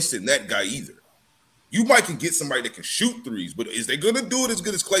replacing that guy either. You might can get somebody that can shoot threes, but is they going to do it as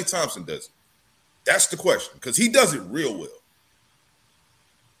good as Klay Thompson does? That's the question, because he does it real well.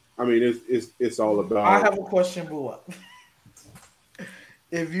 I mean, it's all about. I have a question, Boo.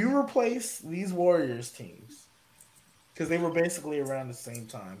 If you replace these Warriors teams, because they were basically around the same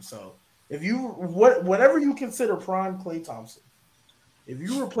time, so if you whatever you consider prime Klay Thompson, if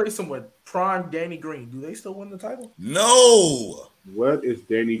you replace him with prime Danny Green, do they still win the title? No. What is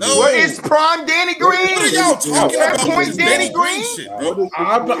Danny Green? What is prime Danny Green? What are y'all talking about? 10 point Danny Green? 10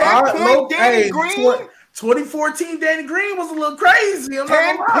 point Danny Green? 2014 Danny Green was a little crazy.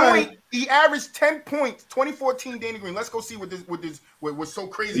 10 point. He averaged 10 points. 2014 Danny Green. Let's go see what was so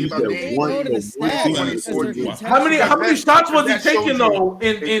crazy about Danny Green. How many shots was he taking though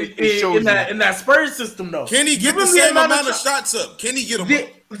in that Spurs system though? Can he get the same amount of shots up? Can he get them up?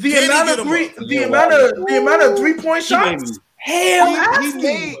 The amount of 3-point shots? Hell,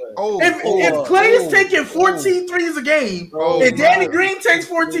 if Klay is taking 14 threes a game, and Danny Green takes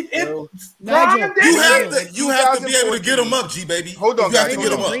 14, you have to be able to get him up, G baby. Hold on, you have to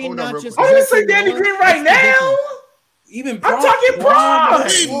get him up. I'm gonna say Danny Green right now. I'm talking prime.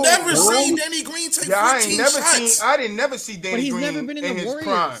 We've never seen Danny Green take 14 shots. I didn't never see Danny Green never been in his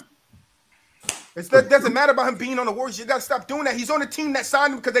prime. It doesn't matter about him being on the Warriors. You got to stop doing that. He's on the team that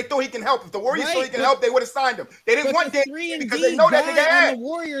signed him because they thought he can help. If the Warriors thought he can help, they would have signed him. They didn't want Danny because they know that nigga had. The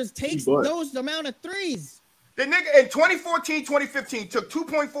Warriors takes those amount of threes. The nigga in 2014, 2015 took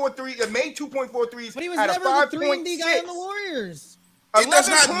 2.43, made 2.4 threes. But he was never the 3-and-D guy on the Warriors. It does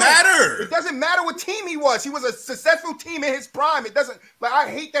not matter. It doesn't matter what team he was. He was a successful team in his prime. It doesn't I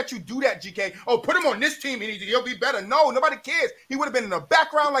hate that you do that, GK. Put him on this team and he'll be better. No, nobody cares. He would have been in the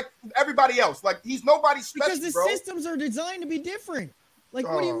background like everybody else. Like he's nobody special. Because the systems are designed to be different. Like,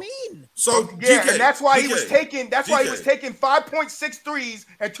 what do you mean? So yeah, and that's why he was taking 5.6 threes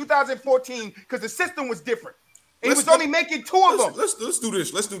in 2014 because the system was different. And he was only making 2 of them. Let's do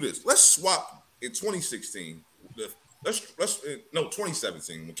this. Let's swap in 2016.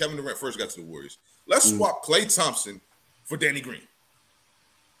 2017 when Kevin Durant first got to the Warriors. Let's swap Klay Thompson for Danny Green.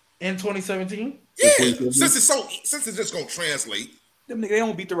 In 2017? Yeah, since it's just gonna translate. They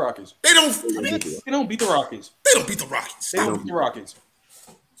don't beat the Rockets. They don't beat the Rockets. They don't beat the Rockets.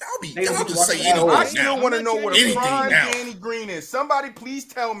 Y'all just say anything now. I still want to know what a prime Danny Green is. Somebody please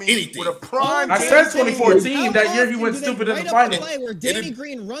tell me what a prime. I said 2014. That year he went stupid in the finals. Where Danny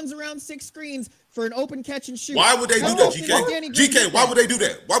Green runs around 6 screens for an open catch and shoot. Why would they do that, GK? Why would they do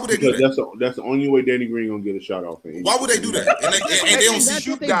that? That's the only way Danny Green gonna get a shot off. Why would they do that? And they don't see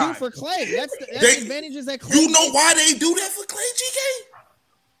shoot guy. That's what they do for Klay. That's the advantages that Klay. You know why they do that for Klay, GK?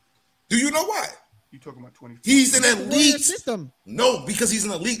 Do you know why? You talking about 20? He's an elite system. No, because he's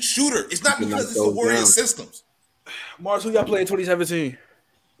an elite shooter. It's not because it's the Warriors systems. Mars, who y'all play in 2017?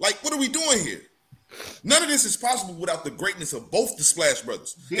 Like, what are we doing here? None of this is possible without the greatness of both the Splash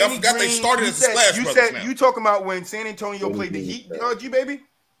Brothers. Y'all forgot they started as the Splash Brothers. You talking about when San Antonio played the Heat, G baby?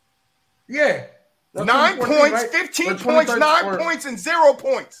 Yeah. 9 points, 15 points, 9 points, and 0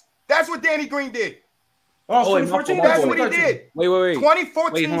 points. That's what Danny Green did. Oh, 2014. That's what he did. Wait.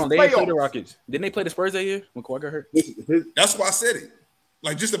 2014 hold on. They didn't play the Rockets. Didn't they play the Spurs that year when Kawhi got hurt? That's why I said it.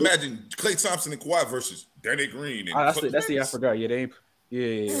 Like, just imagine Klay Thompson and Kawhi versus Danny Green. And that's the I forgot. Yeah, they.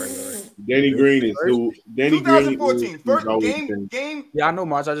 Yeah, right. Danny Green is who? Danny 2014 Green first game. Yeah, I know,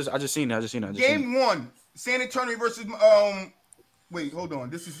 Mars. I just seen it. Game 1, San Antonio versus Wait, hold on.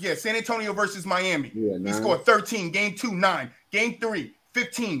 This is San Antonio versus Miami. Yeah, he scored 13. Game 2, 9. Game 3,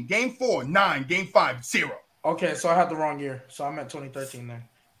 15. Game 4, 9. Game 5, 0. Okay, so I had the wrong year. So I'm at 2013 then.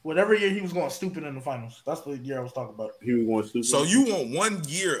 Whatever year he was going stupid in the finals. That's the year I was talking about. He was going stupid. So you want 1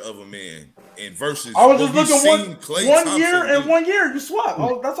 year of a man and versus I was just looking one year and 1 year. You swap.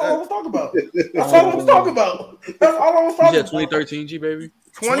 That's all I was talking about. That's all I was talking about. 2013, G baby.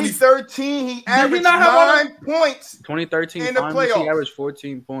 2013, he averaged 9 points. 2013 in the playoffs. He averaged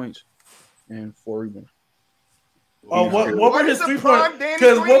 14 points and 4 rebounds. Oh, what were his 3-point?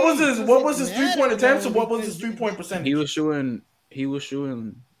 Because what was his 3-point attempts and what was his 3-point percentage? He was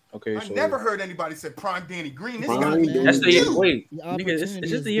shooting. Okay, I never heard anybody say prime Danny Green. That's the year. Wait, is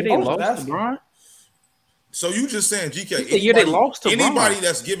this the year they lost to Bron? So you just saying, GK? The year they lost to anybody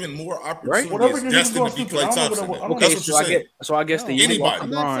that's given more opportunity is destined to be Klay Thompson. Okay, so I guess the year they lost to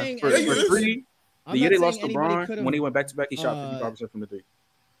Bron for 3. The year they lost to Bron when he went back to back, he shot 55% from the 3.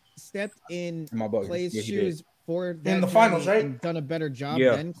 Stepped in Klay's shoes for in the finals, right? And done a better job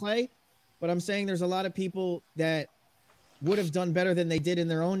than Klay. But I'm saying there's a lot of people that would have done better than they did in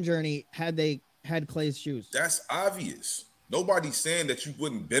their own journey had they had Klay's shoes. That's obvious. Nobody's saying that you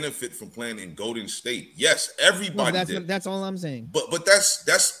wouldn't benefit from playing in Golden State. Yes, everybody did. That's all I'm saying. But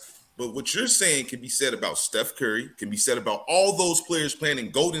what you're saying can be said about Steph Curry, can be said about all those players playing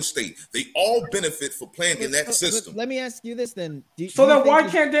in Golden State. They all benefit for playing in that system. Let me ask you this then. Why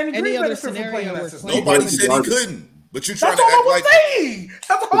can't Danny Green benefit from playing in that system? Nobody said he couldn't. But you're trying That's to act like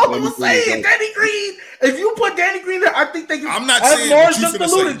That's all I was saying. Danny Green. If you put Danny Green there, I think they can. I'm not as saying Mars just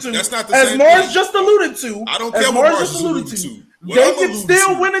alluded to. That's not the as same Mars thing. just alluded to. I don't care what Mars just alluded to. They can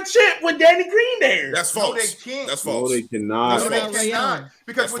still win a chip with Danny Green there. That's false. No, they can't. That's false. No, they cannot. No, they cannot.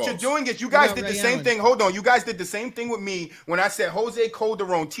 Because what you're doing is you guys did the same thing. Hold on. You guys did the same thing with me when I said Jose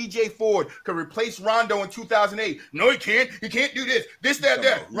Calderon, TJ Ford could replace Rondo in 2008. No, he can't. He can't do this. This,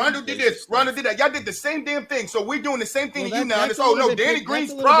 that. Rondo did this. Rondo did that. Y'all did the same damn thing. So we're doing the same thing to you now. Danny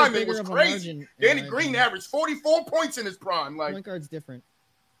Green's prime, it was crazy. Danny Green averaged 44 points in his prime. Like point guard's different.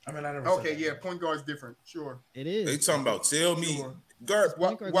 I mean, I never. Okay, yeah, point guard's different. Sure, it is. They talking about tell me. Sure. Gart,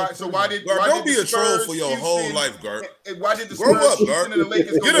 why did don't be a troll for your whole life, Gart. Why did the Grow up, Spurs Gart. and the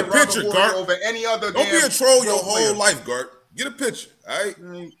Lakers Get a picture, Gart. Over any other? Don't be a troll your whole life, Gart. Get a picture, all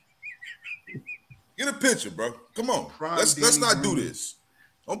right? Get a picture, bro. Come on, let's not do this.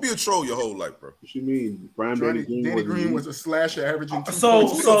 Don't be a troll your whole life, bro. What you mean? Danny Green was a slasher averaging 2 so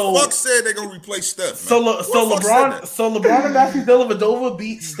points. Who the fuck said they're gonna replace Steph? So LeBron and Matthew Dellavedova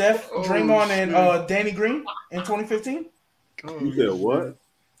beat Steph, Draymond, and Danny Green in 2015. You said what?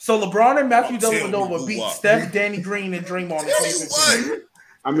 So LeBron and Matthew Dellavedova beat Steph, Danny Green, and Draymond in 2015.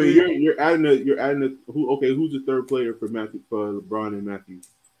 I mean, you're adding a who? Okay, who's the third player for LeBron and Matthew?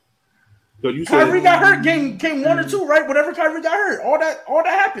 So you Kyrie got hurt game 1 or 2, right? Whatever Kyrie got hurt, all that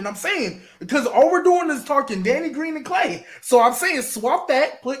happened. I'm saying because all we're doing is talking Danny Green and Klay. So I'm saying swap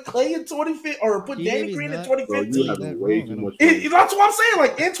that, put Klay in 2015 or put Danny Green in 2015. That's what I'm saying.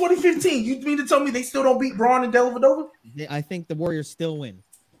 Like in 2015, you mean to tell me they still don't beat Braun and Dellavedova? I think the Warriors still win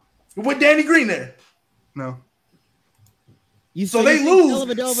with Danny Green there. No. So they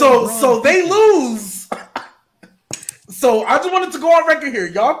lose. So they lose. So I just wanted to go on record here.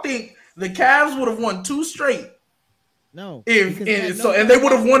 Y'all think the Cavs would have won 2 straight? No. And they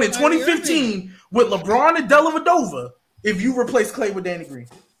would have won in 2015 with LeBron and Dellavedova if you replace Klay with Danny Green.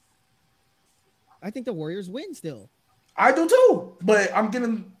 I think the Warriors win still. I do too, but I'm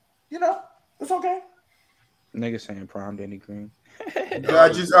getting, it's okay. Nigga saying prime Danny Green. I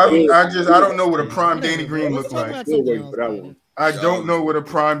don't know what a prime Danny Green look like. I don't know what a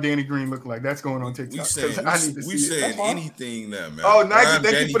prime Danny Green look like. That's going on TikTok. We saying anything now, man. Oh, Nike,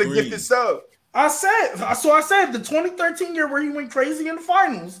 thank you for the gifted sub. I said the 2013 year where he went crazy in the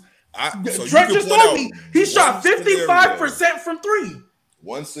finals. Trent just told me he shot 55% from 3.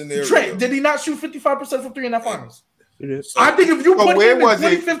 One scenario. Trent, did he not shoot 55% from 3 in that finals? I think if you put him in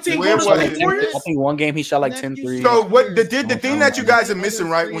 2015 Warriors, I think one game he shot like 10 threes. So what the thing that you guys are missing,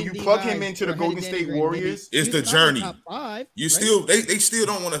 right? When you plug him into the Golden State Warriors, is the journey. You still they still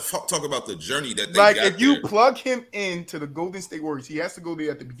don't want to talk about the journey that they like got if you there. plug him into the Golden State Warriors, he has to go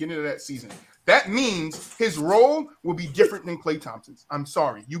there at the beginning of that season. That means his role will be different than Klay Thompson's. I'm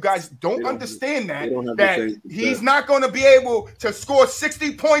sorry. You guys don't understand that he's not going to be able to score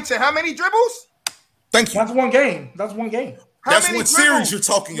 60 points and how many dribbles? Thank you. That's one game. That's what series you're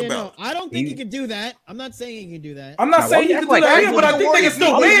talking about. No, I don't think he can do that. I'm not saying he can do that. I'm not saying he can do that, but I think they can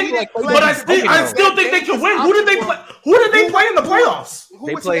still win. But I still think they can win. Who did they play? Who did they play in the playoffs?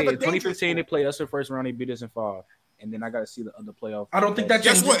 They played in 2015. They played us in the first round. They beat us in 5. And then I got to see the other playoff. I don't think that.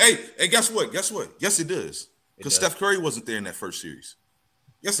 Guess what? Hey, guess what? Yes, it does. Because Steph Curry wasn't there in that first series.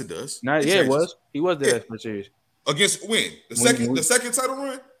 Yes, it does. It was. He was there that first series. Against when? The second title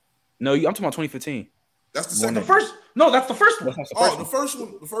run? No, I'm talking about 2015. That's the second. The first? No, that's the first one.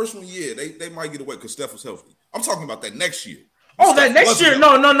 The first one. Yeah, they might get away because Steph was healthy. I'm talking about that next year. Oh, that next year? No.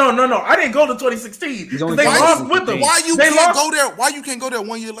 I didn't go to 2016. They lost with them. Why you can't go there? Why you can't go there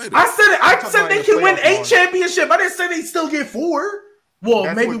 1 year later? I said they can win 8 championships. I didn't say they still get 4.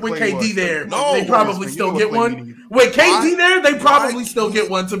 Well, maybe with KD there, they probably still get one. With KD there, they probably still get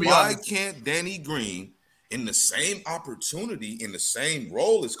one. To be honest, why can't Danny Green, in the same opportunity, in the same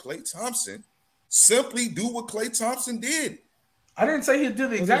role as Klay Thompson, simply do what Klay Thompson did? I didn't say he did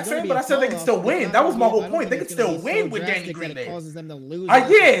the exact same, but I said they can still win. That was my whole point. They can still win with Danny Green there. Causes them to lose.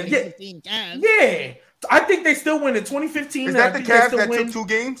 Yeah. I think they still win in 2015. Is that the Cavs that took 2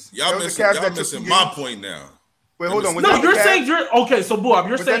 games? Y'all missing my point now. Wait, hold on. No, you're saying okay. So, Boab,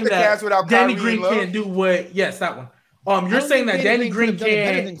 you're saying that Danny Green can't do what? Yes, that one. You're saying that Danny Green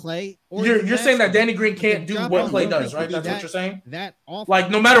can't. You're saying that Danny Green can't do what Klay does, right? That's what you're saying. Like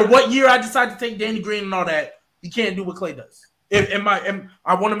no matter what year I decide to take Danny Green and all that, he can't do what Klay does.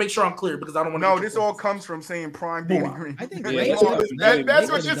 I want to make sure I'm clear because I don't want to. No, this all comes from saying prime Danny Green. I think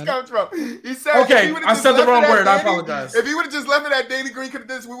that's what this comes from. He said, okay, I said the wrong word. I apologize. If he would have just left it at Danny Green, could have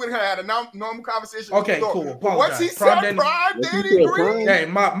this, we would have had a normal conversation. Okay, cool. But once he said prime Danny Green, hey,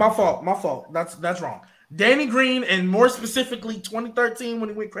 my fault. That's wrong. Danny Green, and more specifically 2013 when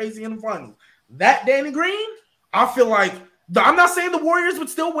he went crazy in the finals. That Danny Green, I feel like I'm not saying the Warriors would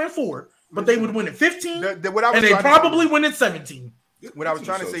still win 4. But they would win at 15, and they probably win at 17. What I was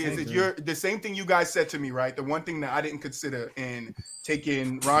trying to say is that you're the same thing you guys said to me, right? The one thing that I didn't consider in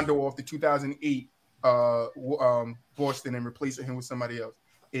taking Rondo off the 2008 Boston and replacing him with somebody else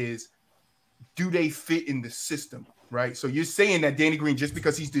is, do they fit in the system, right? So you're saying that Danny Green, just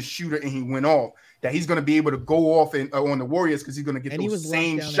because he's the shooter and he went off, that he's going to be able to go off on the Warriors because he's going to get those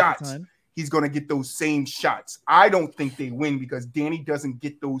same shots. He's going to get those same shots. I don't think they win because Danny doesn't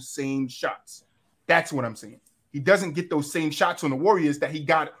get those same shots. That's what I'm saying. He doesn't get those same shots on the Warriors that he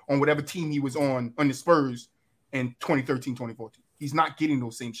got on whatever team he was on the Spurs in 2013, 2014. He's not getting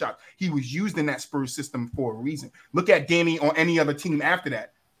those same shots. He was used in that Spurs system for a reason. Look at Danny on any other team after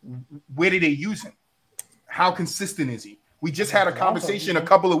that. Where did they use him? How consistent is he? We just had a conversation a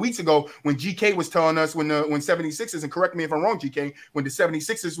couple of weeks ago when GK was telling us when 76ers, and correct me if I'm wrong, GK, when the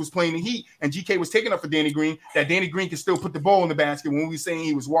 76ers was playing the Heat and GK was taking up for Danny Green, that Danny Green could still put the ball in the basket when we were saying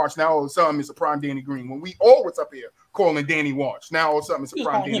he was washed. Now all of a sudden it's a prime Danny Green. When we all was up here calling Danny washed. Now all of a sudden it's a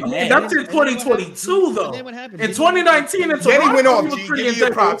prime Danny Green. That's in 2022 though. In 2019 and Danny went off. Give me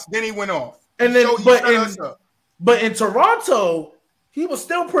your props. Danny went off. And then but in Toronto, he was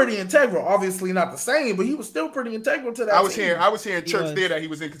still pretty integral. Obviously not the same, but he was still pretty integral to that. I was hearing Church there that he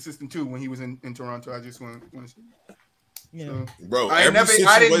was inconsistent too when he was in Toronto. I just want to see. Yeah, so, bro. I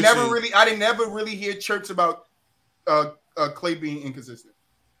didn't never really hear Church about Klay being inconsistent.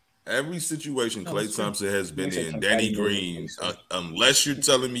 Every situation Klay Thompson has been in, Danny Green, unless you're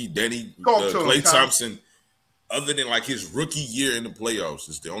telling me Klay Thompson, other than like his rookie year in the playoffs,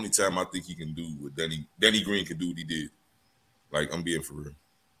 is the only time I think he can do what Danny Green can do what he did. Like, I'm being for real.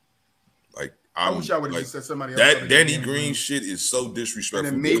 Like, I wish I would have just said somebody else. That Danny Green shit is so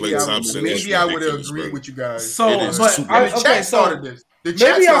disrespectful. Maybe I would have agreed with you guys. So, the chat started this.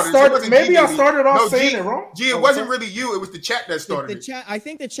 Maybe I started off saying it wrong. It wasn't really you. It was the chat that started it. I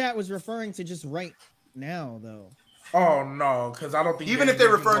think the chat was referring to just right now, though. Oh no, because I don't think even if they're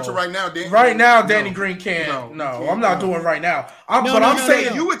referring to right now, Danny Green can't. No, I'm not doing right now. I'm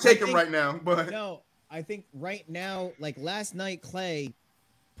saying you would take him right now, but no, I think right now, like last night, Clay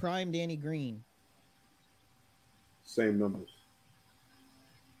prime Danny Green. Same numbers.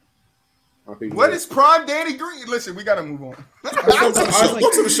 What is prime Danny Green? Listen, we gotta move on. Go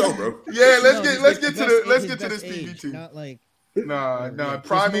to the show, bro. Yeah, let's get to this PVT. Not like. No.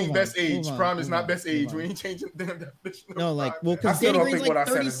 Prime ain't best age. Prime is not best age. We ain't changing the damn definition. No, like, well, because Danny Green's like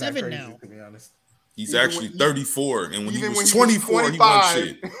 37 now. To be honest, he's actually 34, and when he was 24, he won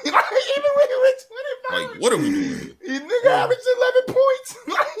shit. Even when he was 25, like, what are we doing? He nigga averaged 11 points.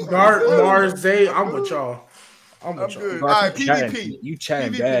 Mars, I'm with y'all. I'm good. All right, PvP. You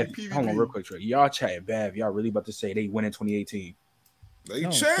chatting bad. Hold on, real quick, Trey. Y'all chatting bad. Y'all really about to say they win in 2018? They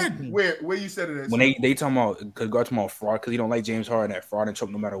chatting. Where you said it at? When they talking about because God talking about fraud because he don't like James Harden that fraud and choke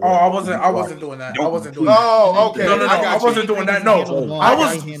no matter what. Oh, I wasn't doing that. Oh, okay. No. I wasn't doing that. No, I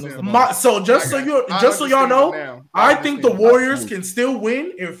was. So just so y'all know, I think the Warriors can still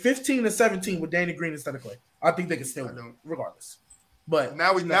win in 15 to 17 with Danny Green instead of Clay. I think they can still win regardless. But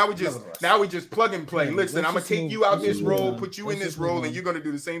now we just plug and play. Listen, I'm gonna take you out this role, put you in this role, and you're gonna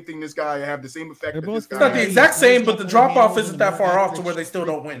do the same thing this guy have the same effect. It's not the exact same, but the drop off isn't that far off to where they still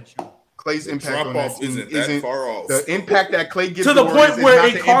don't win. Clay's impact on that isn't that far off. The impact that Clay gives to the point where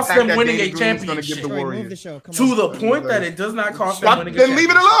it costs them winning a championship. To the point that it does not cost them winning a championship. Then leave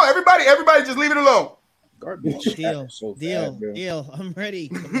it alone. Everybody, just leave it alone. Garbage. Deal. I'm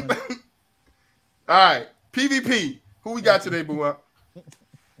ready. All right, PvP. Who we got today, Boo?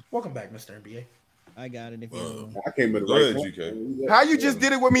 Welcome back, Mr. NBA. I got it. I came with GK. How you just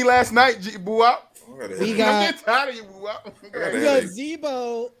did it with me last night, Boo? We got tired of you, Boo. We got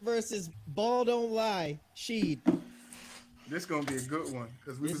Zebo versus Ball Don't Lie. Sheed. This gonna be a good one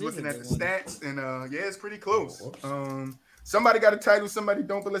because we was looking at the stats and it's pretty close. Somebody got a title, somebody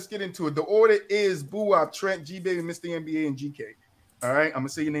don't, but let's get into it. The order is Boo, Trent, G Baby, Mr. NBA, and GK. All right, I'm gonna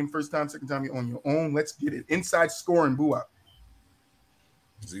say your name first time, second time you're on your own. Let's get it. Inside scoring, Boo.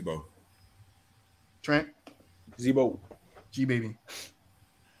 Zebo. Trent. Zebo. G Baby.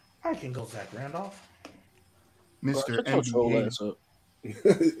 I can go Zach Randolph. Mr. NBA.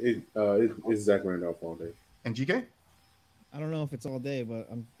 It's Zach Randolph all day. And GK? I don't know if it's all day, but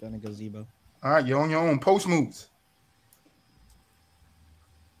I'm gonna go Zebo. All right, you're on your own. Post moves.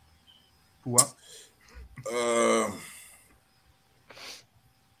 Who up? I'm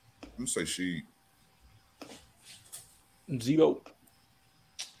gonna say Sheed. Zebo.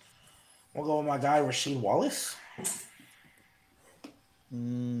 We'll go with my guy Rasheed Wallace.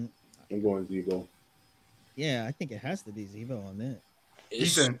 I'm going Zebo. Yeah, I think it has to be Zebo on that.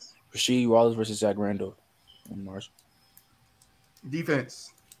 Defense. Rasheed Wallace versus Zach Randolph on Mars.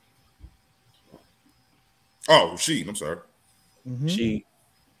 Defense. Oh, Rasheed. I'm sorry. Sheed.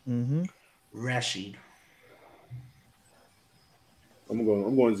 Rasheed. I'm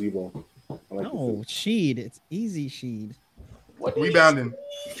going Zebo. No, Sheed. It's easy, Sheed. Rebounding.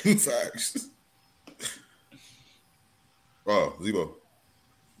 Facts. Oh, Zebo.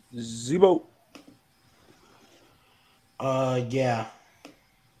 Zebo. Yeah.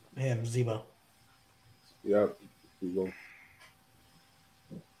 Him, Zebo. Yeah, Zebo.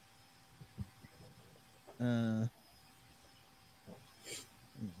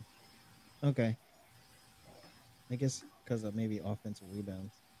 Okay. I guess because of maybe offensive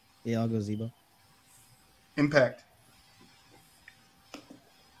rebounds. Yeah, I'll go Zebo. Impact.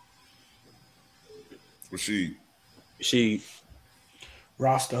 Rasheed. Sheed.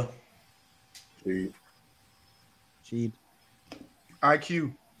 Rasta. Sheed.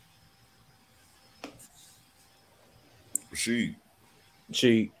 IQ. Rasheed.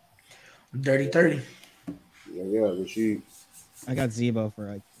 Sheed. Dirty 30. Yeah, Rasheed. I got Zebo for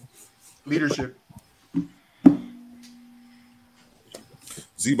IQ. Leadership.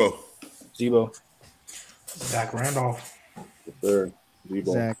 Zebo. Zebo. Zach Randolph. Third.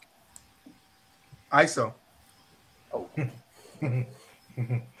 Zebo. Zach. ISO. Oh.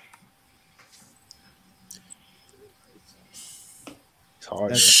 It's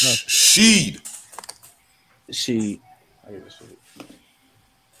hard. Sheed. Sheed.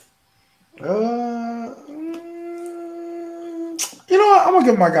 You know what? I'm gonna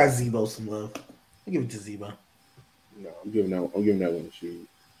give my guy Zebo some love. I'll give it to Zebo. No, I'm giving that one to Sheed.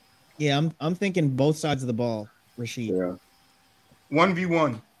 Yeah, I'm thinking both sides of the ball, Rasheed. Yeah.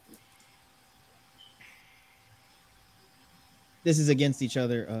 1v1. This is against each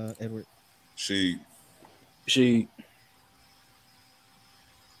other, Edward. She.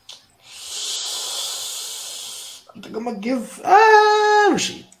 I think I'm gonna give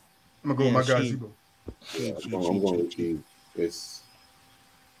Rasheed. I'm gonna go with my guy Zebo. Yeah, I'm going with Rasheed. It's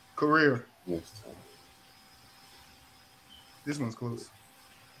career. Yes. This one's close.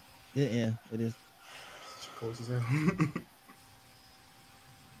 Yeah, it is. It's close as hell.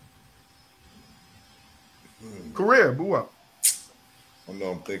 Career, boo up. I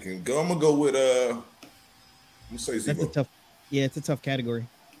know. I'm thinking. I'm gonna go with I'm gonna say Zebo. That's a tough. Yeah, it's a tough category.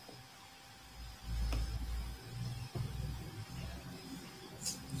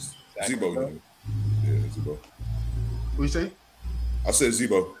 Zebo. Yeah, Zebo. What you say? I said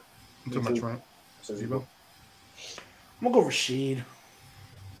Zebo. I'm talking about Trent. Zebo. I'm gonna go Rasheed.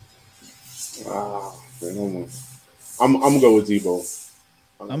 I'm gonna go with Zebo.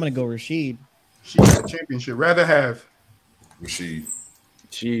 I'm gonna go Rasheed. She got a championship. Rather have Rasheed.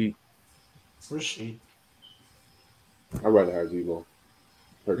 Rasheed. I'd rather have Zebo.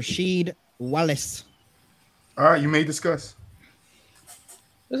 Rasheed Wallace. All right, you may discuss.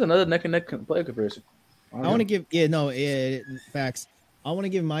 There's another neck and neck player comparison. I want to give facts. I want to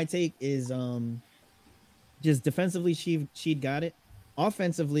give my take is just defensively she'd got it.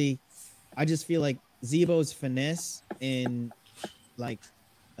 Offensively, I just feel like Zebo's finesse and like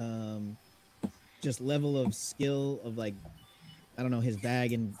just level of skill of like I don't know his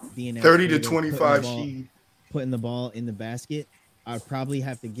bag and being 30 to 25 sheed putting the ball in the basket. I'd probably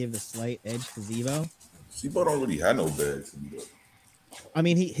have to give the slight edge to Zebo. Zebo don't really have no bags. I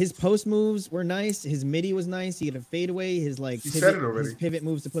mean, his post moves were nice. His midi was nice. He had a fadeaway. His his pivot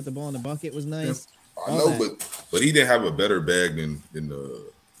moves to put the ball in the bucket was nice. Yeah. I know, but he didn't have a better bag than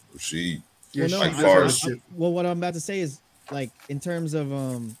Rasheed. Yeah, well, what I'm about to say is like in terms of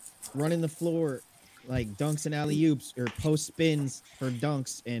running the floor, like dunks and alley oops or post spins for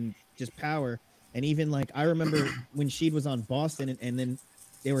dunks and just power, and even like I remember when Sheed was on Boston and then.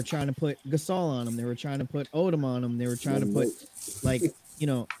 They were trying to put Gasol on him. They were trying to put Odom on him. They were trying to put, like, you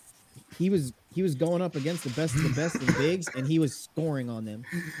know, he was going up against the best of bigs, and he was scoring on them.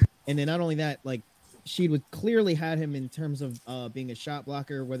 And then not only that, like, Sheed would clearly had him in terms of being a shot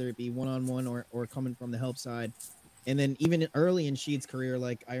blocker, whether it be one-on-one or coming from the help side. And then even early in Sheed's career,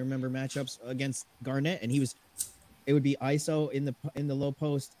 like I remember matchups against Garnett, and it would be ISO in the low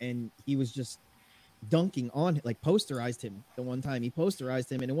post, and he was just dunking on like posterized him the one time he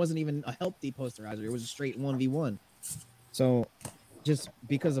posterized him, and it wasn't even a healthy posterizer, it was a straight 1v1. So just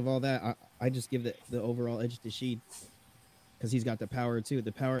because of all that, I just give the overall edge to Sheed because he's got the power too,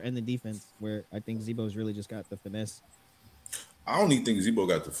 the power and the defense, where I think Zebo's really just got the finesse. I don't even think Zebo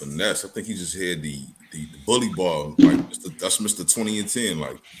got the finesse. I think he just had the bully ball. Like that's Mr. 20 and 10.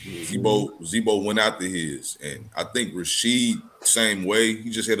 Like Zebo went after his, and I think Rasheed same way. He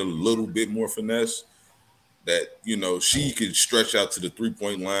just had a little bit more finesse. That she could stretch out to the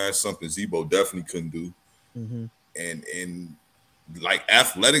 3-point line, something Zebo definitely couldn't do. Mm-hmm. And like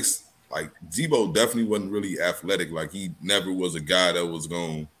athletics, like Zebo definitely wasn't really athletic. Like he never was a guy that was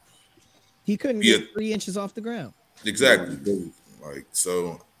going. He couldn't get 3 inches off the ground. Exactly. Like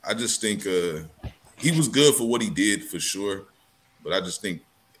so, I just think he was good for what he did for sure, but I just think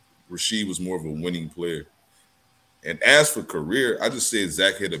Rasheed was more of a winning player. And as for career, I just said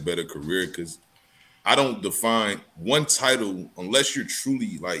Zach had a better career because. I don't define one title unless you're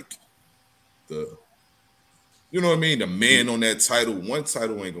truly like the man on that title. One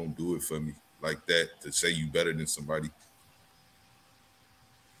title ain't gonna do it for me like that to say you better than somebody.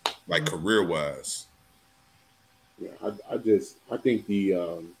 Like career wise. Yeah, I think the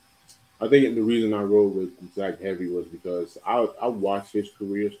reason I rolled with Zach heavy was because I watched his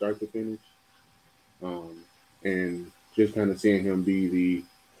career start to finish, and just kind of seeing him be the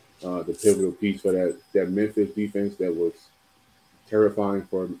pivotal piece for that Memphis defense that was terrifying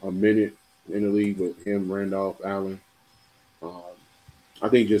for a minute in the league with him, Randolph, Allen. I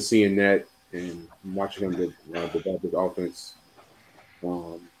think just seeing that and watching him develop his offense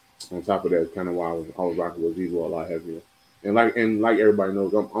on top of that is kind of why I was rocking with Zebo a lot heavier. And like everybody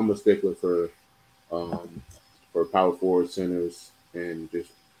knows, I'm a stickler for power forward centers and just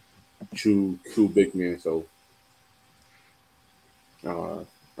true big men. So I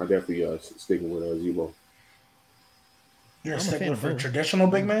definitely sticking with Zebo. You're a stickler for traditional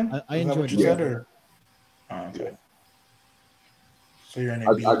big man? I enjoy what you said, or okay. So you're an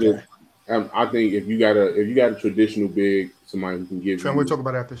NBA guy. I think if you got a traditional big, somebody who can give Trent, we'll talk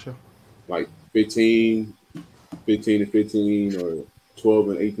about after the show. Like 15 to 15 or 12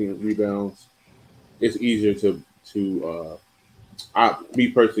 and 18 rebounds, it's easier to me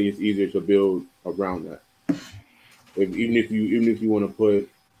personally, it's easier to build around that. Even if you want to put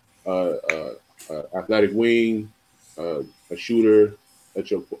athletic wing, a shooter at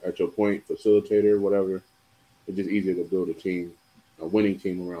your point, facilitator, whatever. It's just easier to build a winning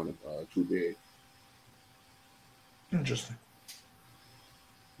team around two bigs. Interesting.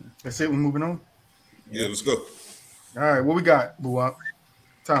 That's it. We're moving on. Yeah, let's go. All right, what we got, Boo-Wop?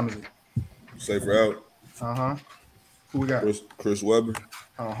 Time is it? Safe route. Who we got? Chris Webber.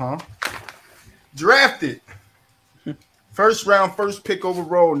 Drafted. First round, first pick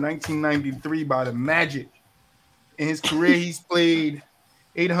overall, 1993 by the Magic. In his career, he's played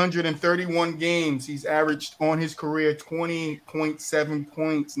 831 games. He's averaged on his career 20.7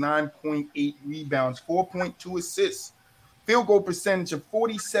 points, 9.8 rebounds, 4.2 assists, field goal percentage of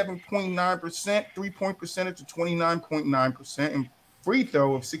 47.9%, three-point percentage of 29.9%, and free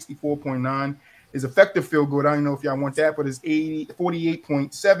throw of 64.9. His effective field goal, I don't know if y'all want that, but it's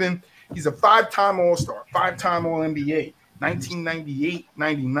 48.7. He's a five-time All-Star, five-time All-NBA,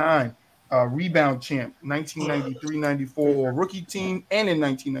 1998-99. Rebound champ, 1993-94 All Rookie Team, and in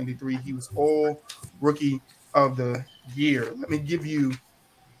 1993 he was All Rookie of the Year. Let me give you,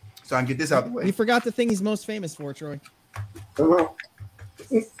 so I can get this out of the way. You forgot the thing he's most famous for, Troy. Oh,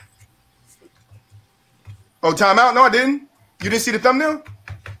 timeout? No, I didn't. You didn't see the thumbnail?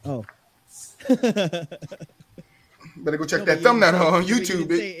 Oh. Better go check that thumbnail on YouTube.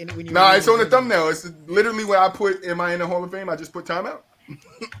 It's on the thumbnail. It's literally where I put, am I in the Hall of Fame? I just put timeout.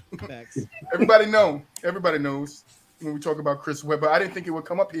 Everybody knows when we talk about Chris Webber. I didn't think it would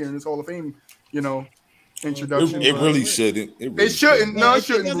come up here in this Hall of Fame, introduction. It really shouldn't. It shouldn't. No, it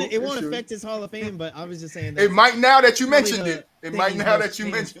shouldn't. It won't affect his Hall of Fame, but I was just saying that it might now that you mentioned it. It might now that you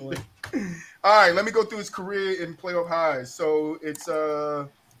mentioned it. All right, let me go through his career in playoff highs. So it's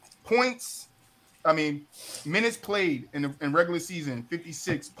minutes played in regular season,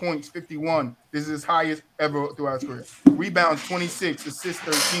 56 points, 51. This is his highest ever throughout his career. Rebounds, 26, assists,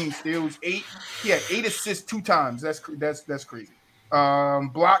 13, steals, 8. He had 8 assists 2 times. That's crazy.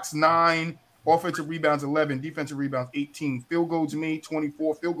 Blocks, 9. Offensive rebounds, 11. Defensive rebounds, 18. Field goals made,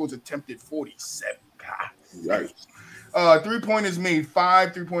 24. Field goals attempted, 47. God. Yikes. 3-pointers made,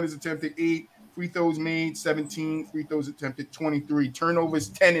 5. 3-pointers attempted, 8. Free throws made, 17. Free throws attempted, 23. Turnovers,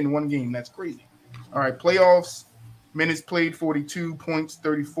 10 in one game. That's crazy. All right, playoffs, minutes played, 42, points,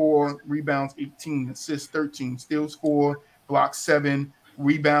 34, rebounds, 18, assists, 13, steals, 4, blocks, 7,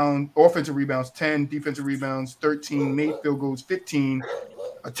 offensive rebounds, 10, defensive rebounds, 13, made field goals, 15,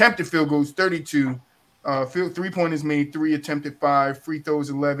 attempted field goals, 32, three-pointers made, 3, attempted 5, free throws,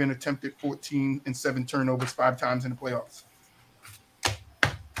 11, attempted 14, and 7 turnovers 5 times in the playoffs.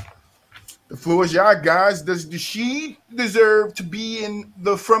 The floor is y'all, guys. Does Rasheed deserve to be in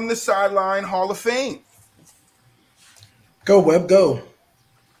the From the Sideline Hall of Fame? Go, Webb, go.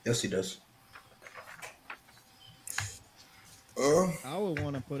 Yes, he does. I would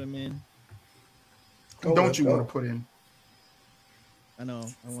want to put him in. Who don't you want to put in? I know.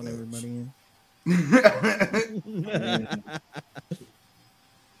 I want everybody in.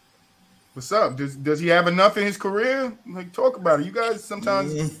 What's up? Does he have enough in his career? Like, talk about it. You guys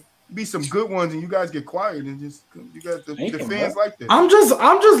sometimes be some good ones, and you guys get quiet, and just you guys the fans like this. I'm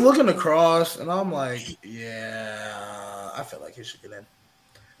just looking across, and I'm like, yeah, I feel like he should get in.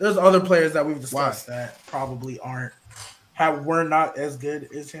 There's other players that we've discussed that probably were not as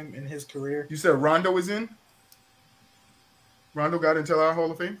good as him in his career. You said Rondo is in. Rondo got into our Hall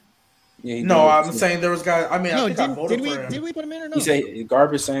of Fame. Yeah, no, I'm saying there was guys. I mean, no, I think I voted for him. Did we put him in or no? He said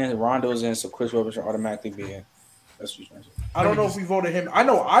Garbage saying Rondo's in, so Chris Webber should automatically be in. That's what you're trying to say. I don't know if we voted him. I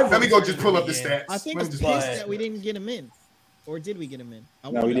know I voted. Let me go just pull up the stats. I think it's pissed that we didn't get him in. Or did we get him in? I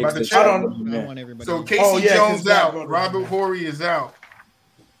want everybody. So Casey Jones out. Robert Horry is out.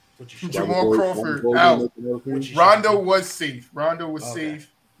 Jamal Crawford out. Rondo was safe.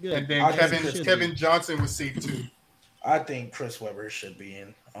 Safe. Good. And then Kevin Johnson was safe too. I think Chris Webber should be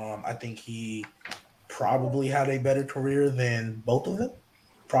in. I think he probably had a better career than both of them.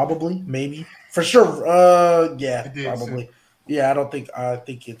 Probably, maybe, for sure. Yeah, probably. So. Yeah, I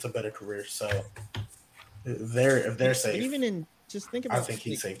think it's a better career. So if they're safe, and even in just think about, I think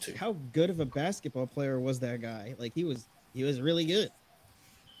he's safe too. How good of a basketball player was that guy? Like he was really good.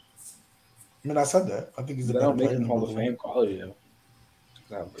 I mean, I said that. I think he's a better player than Hall of Fame quality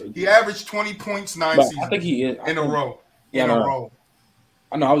though. He averaged 20 points 9 seasons. I think he is in a row. Yeah, in a row.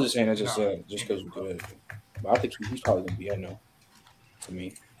 I know. I was just saying that just because we're good. But I think he's probably gonna be in though. To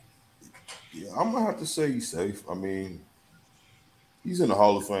me. Yeah, I'm gonna have to say he's safe. I mean, he's in the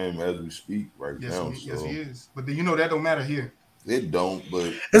Hall of Fame as we speak right now. Yes, he is. But that don't matter here. It don't.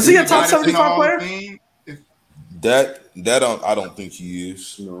 But is he a top 75 player? That I don't think he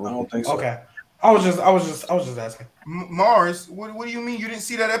is. No, I don't think so. Okay. I was just asking. Mars, what do you mean? You didn't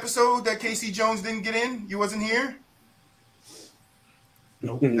see that episode that Casey Jones didn't get in? You wasn't here?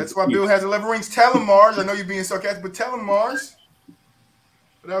 Nope. That's why Bill has 11 rings. Tell him, Mars. I know you're being sarcastic, but tell him, Mars.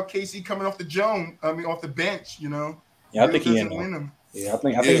 Without Casey coming off off the bench, you know. Yeah, I think he in. Yeah, I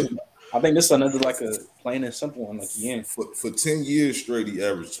think this is another like a plain and simple one. Like he in for 10 years straight, he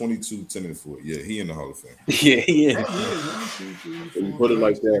averaged 22, 10, and 4. Yeah, he in the Hall of Fame. Yeah, he in. You put it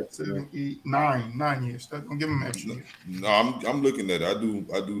like that. 7, 8, 9 years. Don't give him extra. No, I'm looking at it. I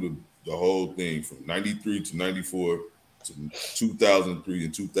do the whole thing from 93 to 94 to 2003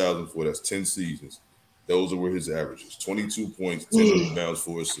 and 2004. That's 10 seasons. Those were his averages: 22 points, 10 rebounds,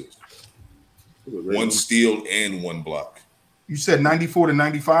 4 assists, 1 steal, and 1 block. You said 94 to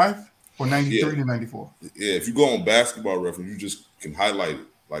 95 or 93 to 94? Yeah, if you go on Basketball Reference, you just can highlight it.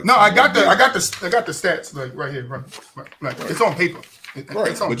 Like no, I got the stats like right here, right. Like it's on paper.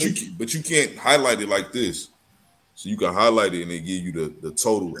 Right, but you can't highlight it like this. So you can highlight it and they give you the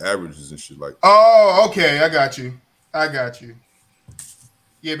total averages and shit like that. Oh, okay, I got you.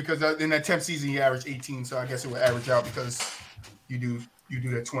 Yeah, because in that 10th season he averaged 18, so I guess it would average out because you do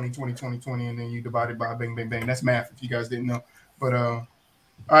that 20, 20, 20, 20, and then you divide it by bang, bang, bang. That's math if you guys didn't know. But all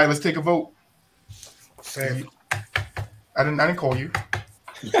right, let's take a vote. I didn't call you.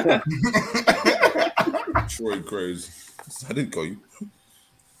 Troy crazy. I didn't call you.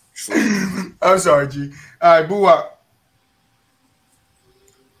 I'm sorry, G. All right, boo up.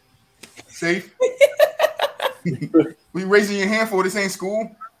 Safe. We raising your hand for this ain't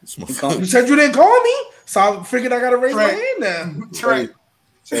school. You said you didn't call me, so I figured I gotta raise my hand now. Trent.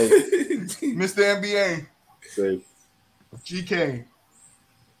 Mr. NBA. Safe. GK.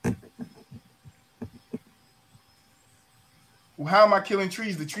 Well, how am I killing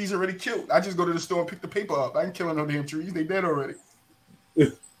trees? The trees already killed. I just go to the store and pick the paper up. I ain't killing no damn trees. They dead already.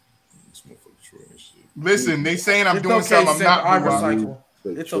 Listen, they saying I'm doing something. I'm not. I recycle.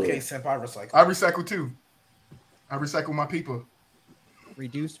 It's okay, Simp. I recycle. I recycle too. I recycle my paper.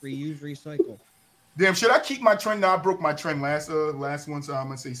 Reduce, reuse, recycle. Damn, should I keep my trend? No, I broke my trend last one, so I'm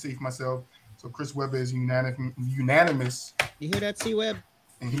gonna say safe myself. So Chris Webber is unanimous. You hear that, C-Web?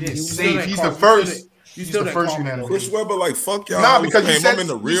 And he is safe. He's the first. He's the first unanimous. Chris Webber, like, fuck y'all. Nah, because you said, I'm in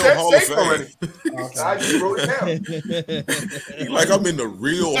the real Hall of Fame. Okay. I just wrote it down. Like I'm in the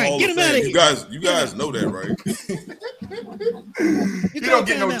real Hall of Fame. You guys know that, right? You don't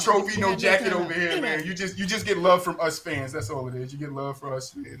get no trophy, no jacket over here, man. You just get love from us fans. That's all it is. You get love from us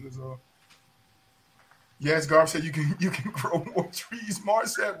fans. That's all. Yes, Garb said you can grow more trees.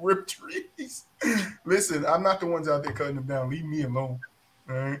 Mars said rip trees. Listen, I'm not the ones out there cutting them down. Leave me alone.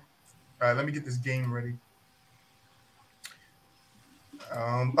 All right. All right, let me get this game ready.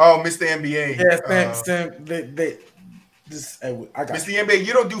 Mr. NBA. Yeah, thanks, Sam. I got Mr. NBA,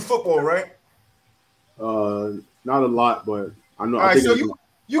 you don't do football, right? Not a lot, but I know. All right, so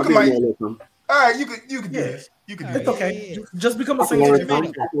you can like. All right, you could do this. You could do it's this. Okay. Just become a single. That's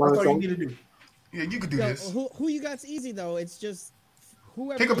all you need to do. Yeah, you could do this. Who you got's easy though. It's just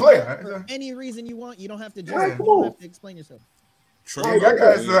whoever. Pick a player. For any reason you want. You don't have to do it. You don't have to explain yourself.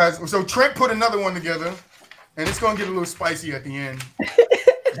 So Trent put another one together, and it's gonna get a little spicy at the end.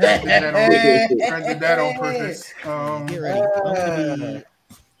 Trent did that on purpose. All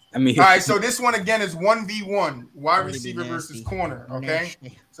right, so this one again is 1v1, wide receiver versus corner. Okay,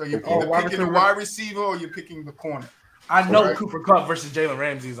 so you're either picking the wide receiver or you're picking the corner. I know Cooper Kupp versus Jalen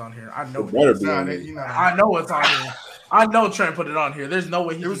Ramsey's on here. I know. I know it's on here. I know Trent put it on here. There's no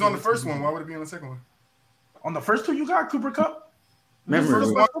way it was on the first one. Why would it be on the second one? On the first two, you got Cooper Kupp.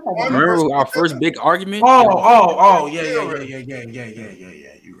 Remember our first big argument? Oh, yeah. You're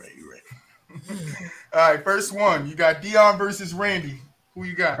right. All right, first one. You got Dion versus Randy. Who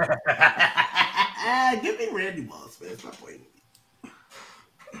you got? Give me Randy Moss, man. Stop playing with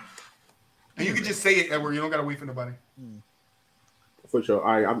me. And you can just say it, Edward. You don't gotta wait for nobody. For sure.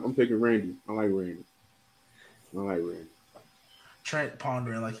 All right, I'm picking Randy. I like Randy. Trent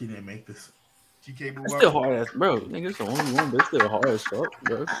pondering like he didn't make this. It's still hard as, bro. Nigga, it's the only one, but it's still hard as fuck,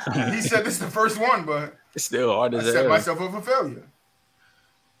 bro. He said this is the first one, but it's still hard as I set myself up for failure.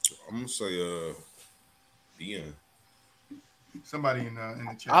 I'm gonna say Dion. Somebody in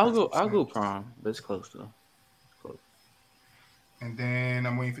the chat. I'll go Prime, but it's close though. Close. And then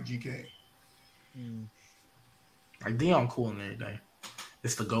I'm waiting for GK. Like Dion cool and everything.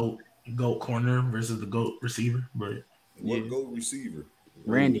 It's the GOAT corner versus the GOAT receiver, but what GOAT receiver?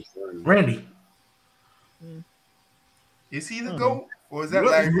 Randy. Is he the GOAT? Or is that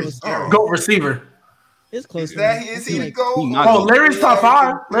Larry Fitzgerald? GOAT receiver. It's close. Is he the GOAT? Oh, Larry's top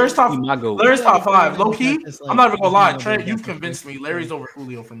 5. Larry's top 5. Low key, I'm not even gonna lie. Trent, you've convinced me. Larry's over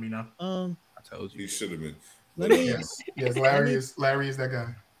Julio for me now. Told you. He should have been. Yes, Larry is that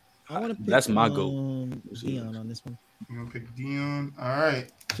guy. I want to pick. That's my goal. Dion on this one. You gonna pick Dion? All right.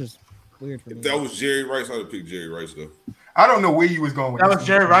 Just weird for me. If that was Jerry Rice, I would have picked Jerry Rice though. I don't know where you was going with that. That was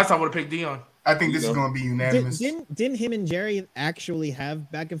Jerry Rice. I would have picked Dion. I think this is going to be unanimous. Didn't him and Jerry actually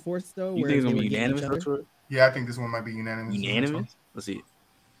have back and forth though? You think it's going to be unanimous? Yeah, I think this one might be unanimous. Unanimous? Let's see it.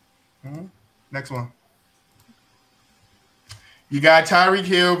 Mm-hmm. Next one. You got Tyreek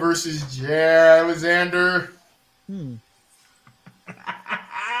Hill versus Jair Alexander. Give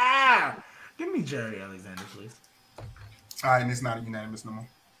me Jerry Alexander, please. All right, and it's not a unanimous no more.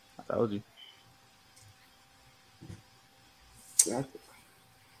 I told you.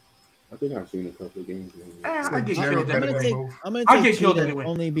 I think I've seen a couple of games. I get killed. I'm gonna take killed anyway.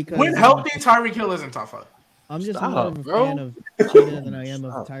 Only because when healthy, Tyreek Hill isn't top 5. I'm just more of a fan of Cheetah than I am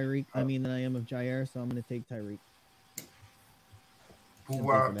of Tyreek. I mean, than I am of Jair, so I'm gonna take Tyreek.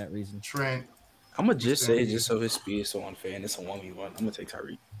 For that reason. Trent. I'm gonna just say, just so his speed is so unfair, and it's a 1v1. I'm gonna take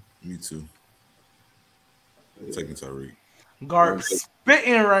Tyreek. Me too. I'm taking Tyreek. Garp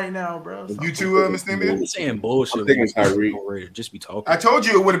spitting right now, bro. You too, Mr. NBA? I'm saying bullshit. I'm taking Tyreek. Just be talking. I told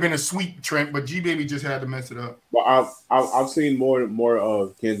you it would have been a sweep, Trent, but G Baby just had to mess it up. Well, I've seen more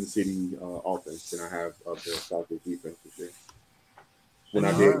of Kansas City offense than I have of the Falcons defense for sure.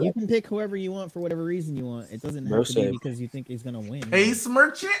 You can pick whoever you want for whatever reason you want. It doesn't have to be because you think he's gonna win. Ace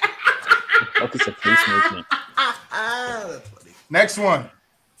merchant. It's a face merchant. That's funny. Next one,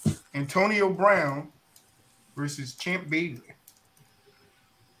 Antonio Brown versus Champ Bailey.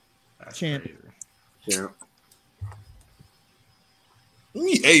 Champ. Give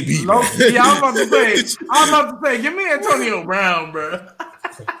me AB. No, yeah, I'm about to say, give me Antonio Brown, bro.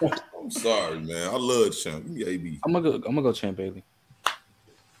 I'm sorry, man. I love Champ. Give me AB. I'm gonna go Champ Bailey.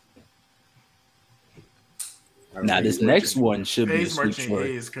 Now this next one should be a sweep.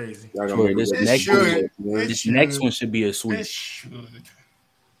 Is crazy. This next one should be a sweep.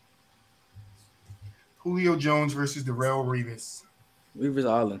 Julio Jones versus Darrelle Revis. Revis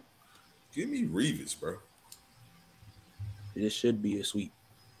Island. Give me Revis, bro. This should be a sweep.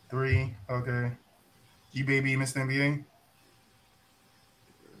 3, okay. G Baby, Mr. NBA.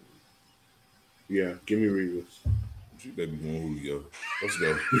 Yeah, give me Revis. G Baby going Julio. Let's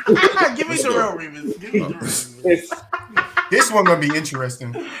go. Give me Darrelle Revis. This one gonna be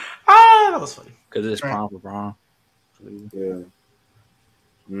interesting. That was funny. Because it's prime for Brown. Yeah.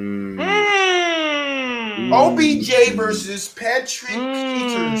 OBJ versus Patrick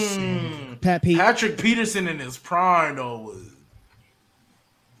Peterson. Patrick Peterson in his prime though was.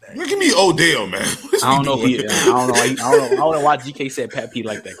 Give me Odell, man. I don't know why GK said Pat P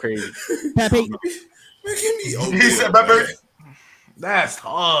like that. Crazy. Pat P. Man, give me Odell. He said Pepper. That's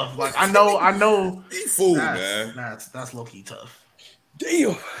tough. Like I know. He fool, man. That's low key tough.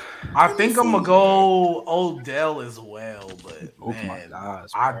 Damn. I think I'm gonna go Odell as well, but my gosh,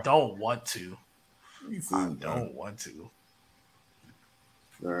 I don't want to. I don't want to.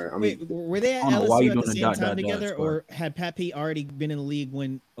 All right, Wait, were they at LSU at the same time together, or had Pat P already been in the league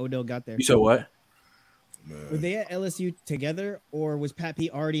when Odell got there? You said what? Were they at LSU together, or was Pat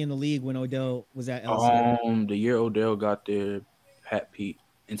P already in the league when Odell was at LSU? The year Odell got there, Pat P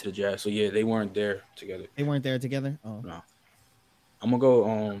into the Jazz. So yeah, they weren't there together. They weren't there together. Oh no. I'm gonna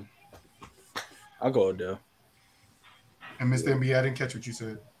go. I'll go Odell. And Mr. NBA, I didn't catch what you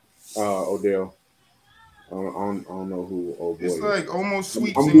said. Odell. I don't know who old boy. It's like almost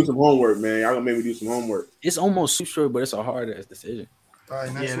sweet. I'm gonna do some homework, man. Y'all gonna make me do some homework. It's almost super short, but it's a hard ass decision.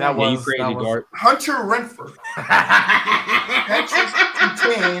 Right, that was you crazy, Gart. Hunter Renfrow. Patrick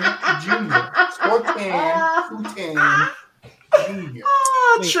Surtain Jr. Jr.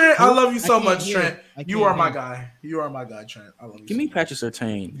 Trent, I love you so much, Trent. You are my guy. You are my guy, Trent. I love you. Give me Patrick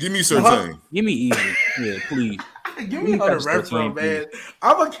Surtain. Give me Surtain. Give me easy. Yeah, please. Give me Hunter Renfrow, man.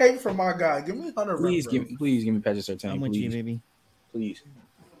 I'm a cake for my guy. Give me Hunter Renfrow. Please give me Patrick Surtain. I'm with you, baby. Please.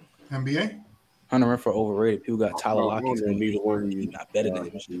 NBA? Hunter Renfrow overrated. People got Tyler Lockett. Neither one of you. Not better than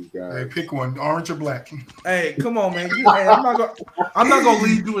him. Hey, pick one, orange or black. Hey, come on, man. I'm not gonna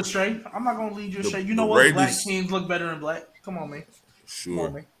lead you astray. You know what? Black teams look better in black. Come on, man. Sure. Come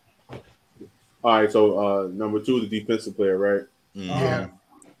on, man. All right, so number 2 is the defensive player, right? Yeah.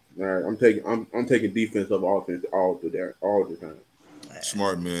 All right, I'm taking defense over offense all the time.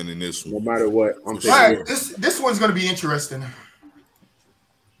 Smart man in this one. No matter what, I'm taking. All right, this one's gonna be interesting.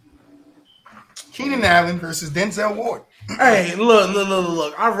 Keenan Allen versus Denzel Ward. Hey,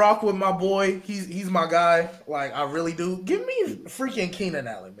 look. I rock with my boy. He's my guy. Like, I really do. Give me freaking Keenan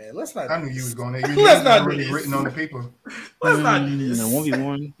Allen, man. Let's not. I knew you was going there. Let's not really written on the paper. Let's not do this.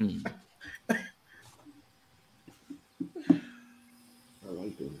 1v1.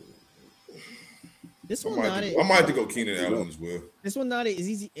 This one not I might have to go Keenan Allen as well. This one not as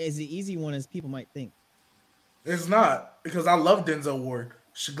easy one as people might think. It's not because I love Denzel Ward.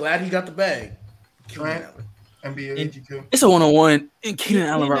 Glad he got the bag. Keenan Allen. NBA AGQ. It's a 1-on-1 and Keenan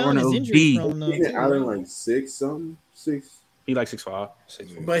Allen right running OD. Keenan Allen like 6'something", 6. He like 6'5".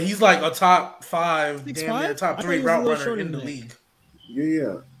 6'4". But he's like a top 5, 6'5"? damn near top 3 route runner in the league.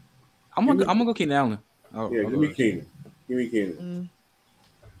 Yeah. I'm gonna go Keenan Allen. Give me Keenan.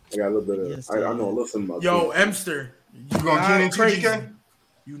 I got a little bit of. I know a little something about. Yo, Emster, you going Keenan crazy?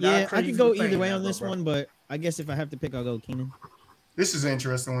 Yeah, I could go either way on this one, but I guess if I have to pick, I'll go Keenan. This is an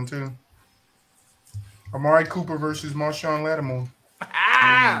interesting one too. Amari Cooper versus Marshawn Lattimore.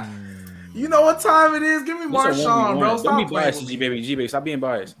 You know what time it is? Give me Marshawn, bro. Stop being biased, G-Baby. Stop being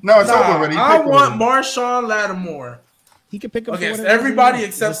biased. No, it's over already. I want Marshawn Lattimore. He could pick up against everybody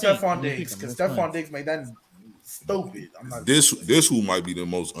except Stephon Diggs, because Stephon Diggs made that stupid. This who might be the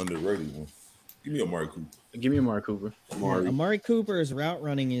most underrated one. Give me Amari Cooper. Give me Amari Cooper. Amari Cooper's route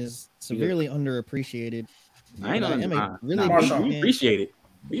running is severely underappreciated. I ain't really we appreciate it.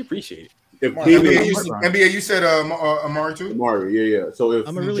 We appreciate it. If NBA, you said Amari too? Amari, yeah. So if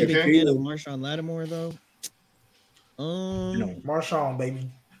I'm a really big fan of Marshawn Lattimore, though. Marshawn, baby.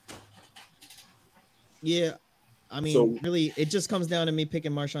 Yeah, I mean, really, it just comes down to me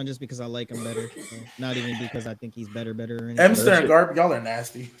picking Marshawn just because I like him better. So not even because I think he's better. Emster and Garb, y'all are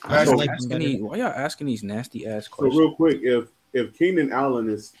nasty. Why y'all asking these nasty ass questions? So real quick, if Keenan Allen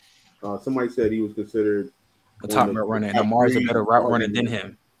is, somebody said he was considered a top route runner, and Amari's a better route runner than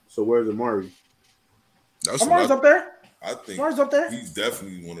him. So where's Amari? Amari's up there. I think Amari's up there. He's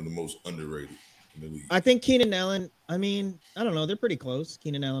definitely one of the most underrated in the league. I think Keenan Allen. I mean, I don't know. They're pretty close.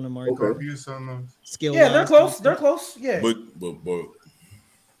 Keenan Allen and Amari. Skill. Yeah, they're close. They're close. Yeah. But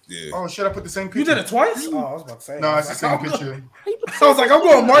yeah. Oh, should I put the same picture? You did it twice? Oh, I was about to say. No, it's the same picture. I was like, I'm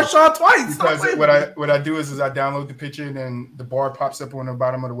going Marshawn twice. Because what I do is I download the picture and then the bar pops up on the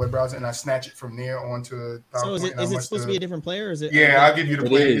bottom of the web browser and I snatch it from there onto PowerPoint. So is it supposed to be a different player? Or is it? Yeah, I'll give you the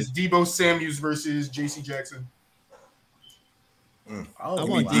player. It's Debo Samuels versus J.C. Jackson. I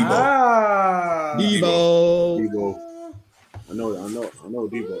want Debo. Debo. I know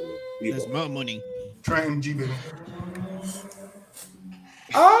Debo. That's my money. Trenton G. Baby.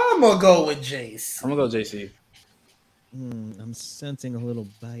 I'm gonna go with Jace. I'm gonna go JC. I'm sensing a little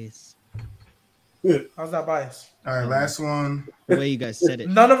bias. How's that bias? All right, last one. The way you guys said it.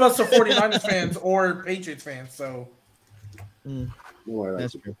 None of us are 49ers fans or Patriots fans, so.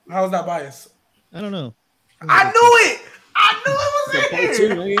 That's true. How's that bias? I don't know. I knew it. I knew it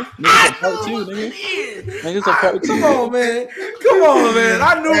was in here. Niggas a part 2. Come on, man.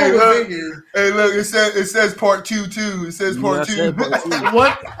 I knew it was in here. Hey, look, it says part 2 too. It says part 2.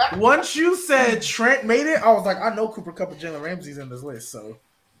 Once you said Trent made it, I was like, I know Cooper Kupp and Jalen Ramsey's in this list. So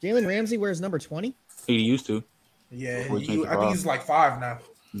Jalen Ramsey wears number 20. He used to. Yeah, I think he's like 5 now.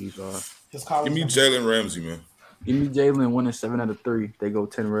 He's Give me Jalen Ramsey, man. Give me Jalen winning 7 out of 3. They go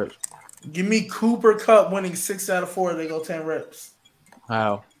 10 reps. Give me Cooper Kupp winning 6 out of 4. They go 10 reps.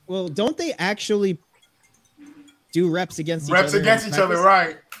 How? Well, don't they actually do reps against each other,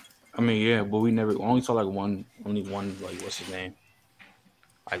 right? I mean, yeah, but we only saw only one, what's his name?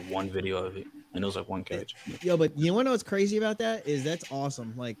 Like one video of it, and it was like one catch. Yo, but you want to know what's crazy about that? Is that's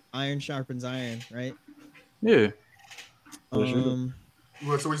awesome. Like iron sharpens iron, right? Yeah. So what you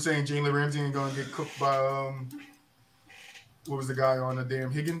saying? Jalen Ramsey ain't gonna get cooked by what was the guy on the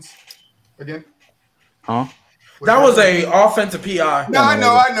damn Higgins again? Huh? That was a offensive PI. No, I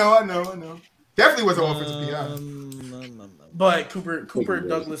know. Definitely was an offensive PI. But Cooper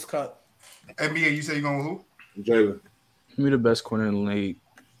Douglas cut. NBA, you say you going with who? Jalen. Give me the best corner in the league.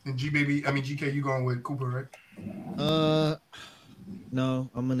 And GK, you going with Cooper, right? No,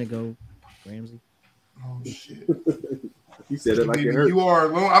 I'm gonna go Ramsey. Oh shit. He said it like it hurt. You are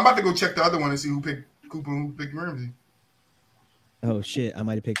alone. I'm about to go check the other one and see who picked Cooper and who picked Ramsey. Oh shit! I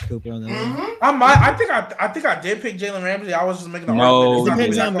might have picked Cooper on that. Mm-hmm. I think I did pick Jalen Ramsey. I was just making a argument. It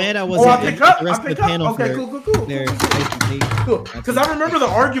depends how mad I was. I pick up. Okay, cool. Because I remember the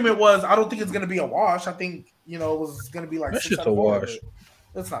argument was I don't think it's gonna be a wash. I think it was gonna be like that's just a wash.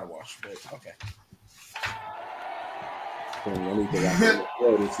 It's not a wash, but okay.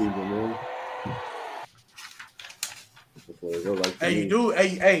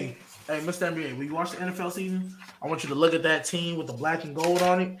 Hey, Mr. NBA, when you watch the NFL season, I want you to look at that team with the black and gold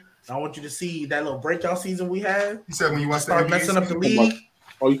on it. And I want you to see that little breakout season we had. You said when you watch start messing up the league. You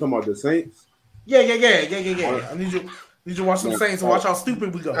talking about the Saints? Yeah. I need you to watch some Saints and watch how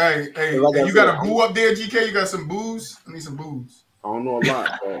stupid we go. Hey, you got a boo up there, GK? You got some boos? I need some boos. I don't know a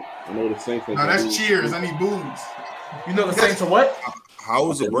lot, but I know the Saints. No, that's cheers. I need boos. You know the Saints are what? How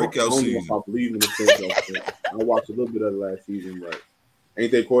was the breakout season? I believe in the Saints. I watched a little bit of the last season, but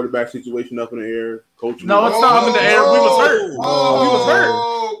ain't that quarterback situation up in the air? Coach, no, it's not up in the air. We was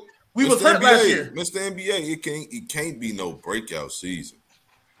hurt. We was hurt last year. Mr. NBA, it can't be no breakout season.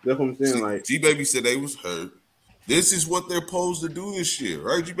 That's what I'm saying. Like G Baby said they was hurt. This is what they're supposed to do this year,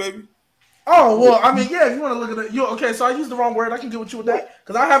 right, G Baby? Oh well, I mean, yeah. If you want to look at it, okay. So I used the wrong word. I can get with you with that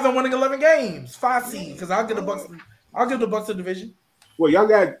because I have them winning 11 games, 5 seed. Because I'll give the Bucks the division. Well, y'all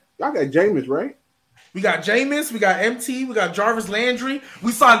got Jameis, right? We got Jameis, we got MT, we got Jarvis Landry.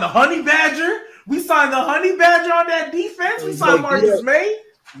 We signed the Honey Badger. We signed the Honey Badger on that defense. We signed Marcus May.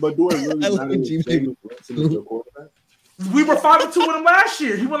 But do it really matter if Jameis Winston is your quarterback? We were 5-2 with him last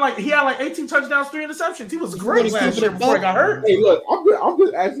year. He had like 18 touchdowns, 3 interceptions. He was great last year before he got hurt. Hey, look, I'm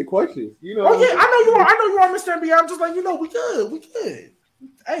just asking questions. You know. Oh yeah, I know you are, Mr. NBA. I'm just like, we good.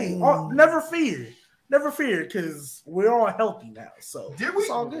 Hey, never fear, because we're all healthy now. So it's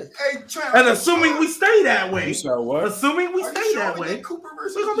all good. Hey, Trent, and assuming we stay that way, what? Assuming we stay that way, it's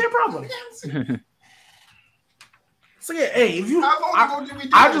gonna be a problem. So yeah, hey, if you,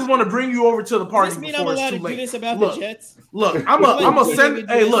 I just want to bring you over to the party before it's too late. Do this about the Jets? Look, I'm gonna send.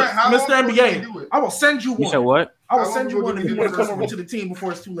 Hey, look, Mr. NBA, I will send you one. You said what? I will send you one if you want to come over to the team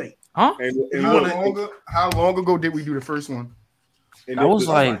before it's too late. Huh? How long ago did we do the first one? That was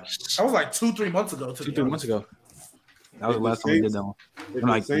like 2-3 months ago. 2-3 months ago. That was the last time we did that one. If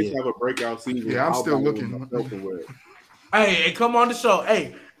the Saints have a breakout season, yeah, I'm still looking. Hey, come on the show.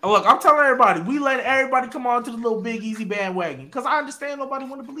 Hey, look, I'm telling everybody, we let everybody come on to the little Big Easy bandwagon because I understand nobody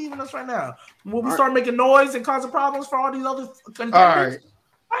want to believe in us right now. When we start making noise and causing problems for all these other contenders,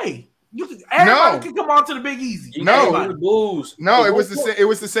 hey, everybody can come on to the Big Easy. It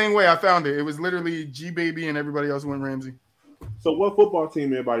was the same way I found it. It was literally G Baby and everybody else went Ramsey. So what football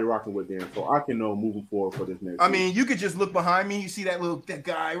team everybody rocking with then? So I can know moving forward for this next season. mean, you could just look behind me. You see that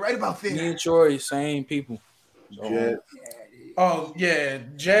guy right about there. Me and Troy, same people. Jets. Oh yeah,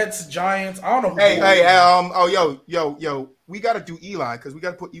 Jets, Giants. I don't know. Yo, we got to do Eli because we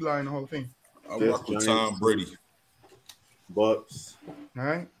got to put Eli in the Hall of Fame. I rock with Tom Brady. Bucks. All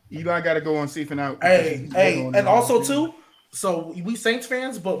right, Eli got to go on safe and out. Hey, and also too. So we Saints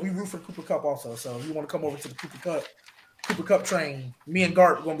fans, but we root for Cooper Kupp also. So if you want to come over to the Cooper Kupp train, me and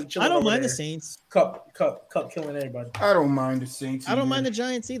Gart are gonna be chilling. I don't mind the Saints. Cup killing everybody. I don't mind the Saints. I don't mind the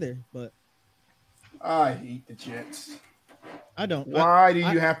Giants either, but I hate the Jets. I don't. Why do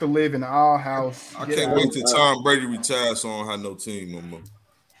you have to live in our house? I can't wait till Tom Brady retires so I don't have no team no more.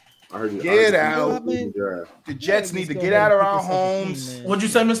 Get out. The Jets need to get out of our homes. What'd you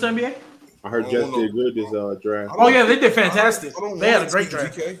say, Mr. NBA? I heard Jets did good this draft. Oh yeah, they did fantastic. They had a great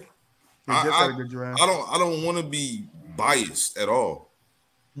draft. Had a good draft. I don't want to be biased at all.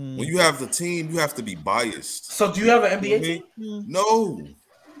 When you have the team, you have to be biased. So do you have an NBA team? No.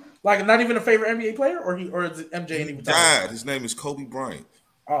 Like not even a favorite NBA player, or is it MJ? He died. His name is Kobe Bryant.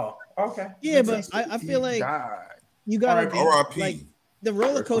 Oh, okay. Yeah, but I feel like you gotta R.I.P. like the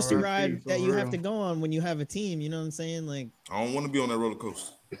roller coaster ride that you have to go on when you have a team. You know what I'm saying? Like I don't want to be on that roller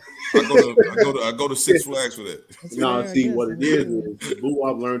coaster. I go to Six Flags for that. No, see what it is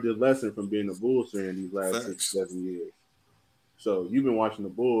Boo-Wop learned his lesson from being a Bulls fan these last 6-7 years. So you've been watching the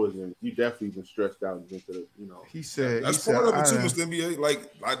Bulls, and you definitely been stressed out into the, He said that's part of it too, Mr. NBA.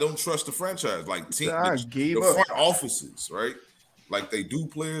 Like I don't trust the franchise, like the front offices, right? Like they do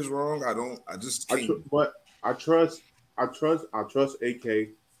players wrong. I just can't. But I trust AK.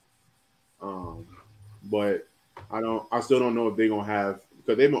 But I still don't know if they're gonna have,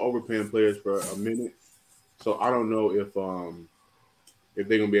 because they've been overpaying players for a minute. So I don't know if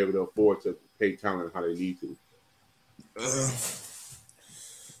they're gonna be able to afford to pay talent how they need to.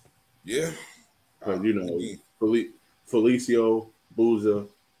 Yeah, because Felicio, Booza,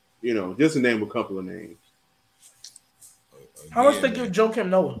 just to name a couple of names. How much they give Joakim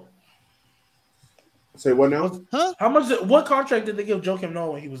Noah? Say what now? Huh? How much? What contract did they give Joakim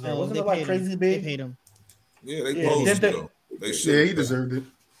Noah when he was there? Wasn't it like crazy big? They paid him. Yeah, they posed though. He deserved it.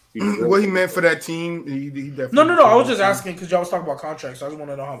 What he meant for that team, he definitely. No. I was just asking because y'all was talking about contracts. So I just want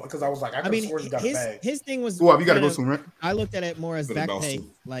to know how, because I was like, I could swear he got a bag. His thing was. Well, we got to go soon, right? I looked at it more as back pay,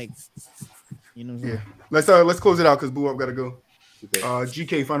 like, Yeah. Let's close it out because Boo Up got to go. Okay.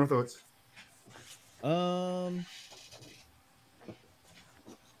 GK, final thoughts.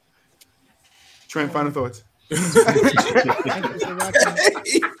 Trent, final thoughts.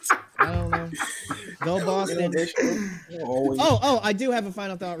 I don't know. Go Boston. I do have a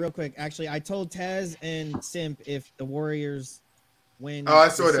final thought real quick. Actually, I told Taz and Simp if the Warriors win I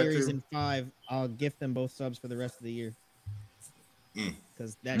saw the that series too. in 5, I'll gift them both subs for the rest of the year.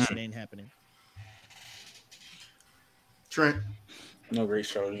 Because that shit ain't happening. Trent. No great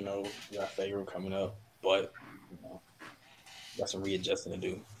show. You know, we got Favorite coming up, but got some readjusting to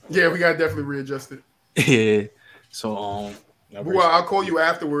do. Yeah, we got to definitely readjust it. Yeah. So well, I'll call you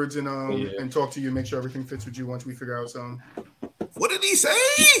afterwards and talk to you, make sure everything fits with you once we figure out something. What did he say?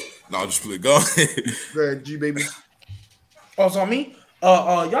 No, just play. Go ahead, G baby. Oh, it's on me.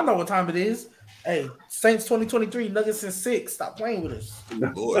 Y'all know what time it is. Hey, Saints 2023, Nuggets in 6. Stop playing with us.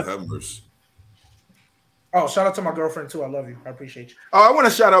 Lord have mercy. Oh, shout out to my girlfriend too. I love you. I appreciate you. Oh, I want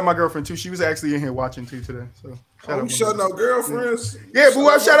to shout out my girlfriend too. She was actually in here watching too today. So shouting out girlfriends. Yeah, boo.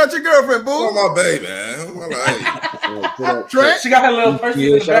 I shout out your girlfriend, boo. Oh, my baby, man. Trent, she got her little person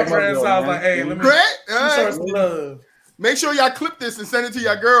in the background. So I was like, hey, let me show some love. Make sure y'all clip this and send it to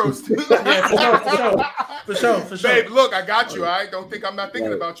your girls. Yeah, for sure. Babe, look, I got you. All right, don't think I'm not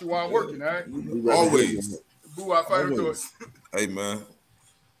thinking about you while I'm working. All right, always. Boo, I fight to us. Hey, man,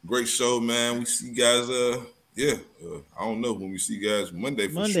 great show, man. We see you guys. I don't know when we see you guys Monday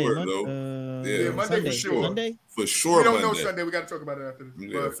for sure, though. Monday Sunday, for sure. Monday for sure. We don't know Sunday. We got to talk about it after this.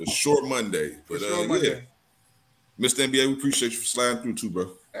 Yeah, for sure Monday. But Monday. Mr. NBA, we appreciate you for sliding through too, bro.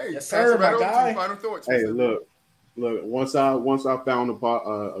 Hey, yes, sir, my guy. Final thoughts. Hey, look. Once I found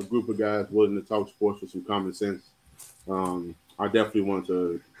a group of guys willing to talk sports with some common sense, I definitely want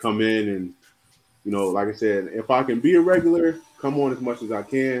to come in and, like I said, if I can be a regular, come on as much as I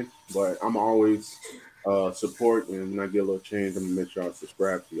can. But I'm always support, and when I get a little change, I'm gonna make sure I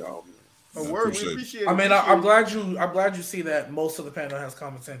subscribe to y'all, man. We appreciate it. I mean, I'm glad you see that most of the panel has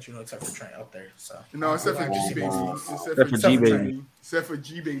common sense, except for Trent up there. So except for G baby. Except for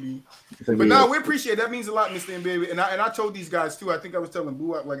G baby. But no, we appreciate it. That means a lot, Mr. NBA. And I told these guys too. I think I was telling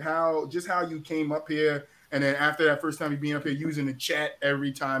Boo like how you came up here, and then after that first time you being up here using the chat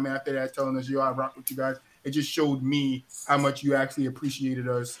every time after that, telling us I rock with you guys. It just showed me how much you actually appreciated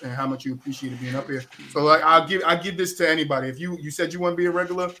us and how much you appreciated being up here. So like I give this to anybody. If you said you want to be a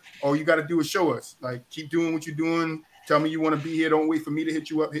regular, all you got to do is show us. Like keep doing what you're doing. Tell me you want to be here. Don't wait for me to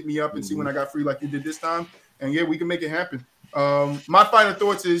hit you up. Hit me up and see when I got free like you did this time. And yeah, we can make it happen. My final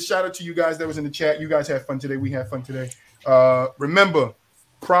thoughts is shout out to you guys that was in the chat. You guys had fun today. We had fun today. Remember,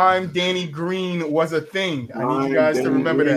 Prime Danny Green was a thing. I need you guys to remember that.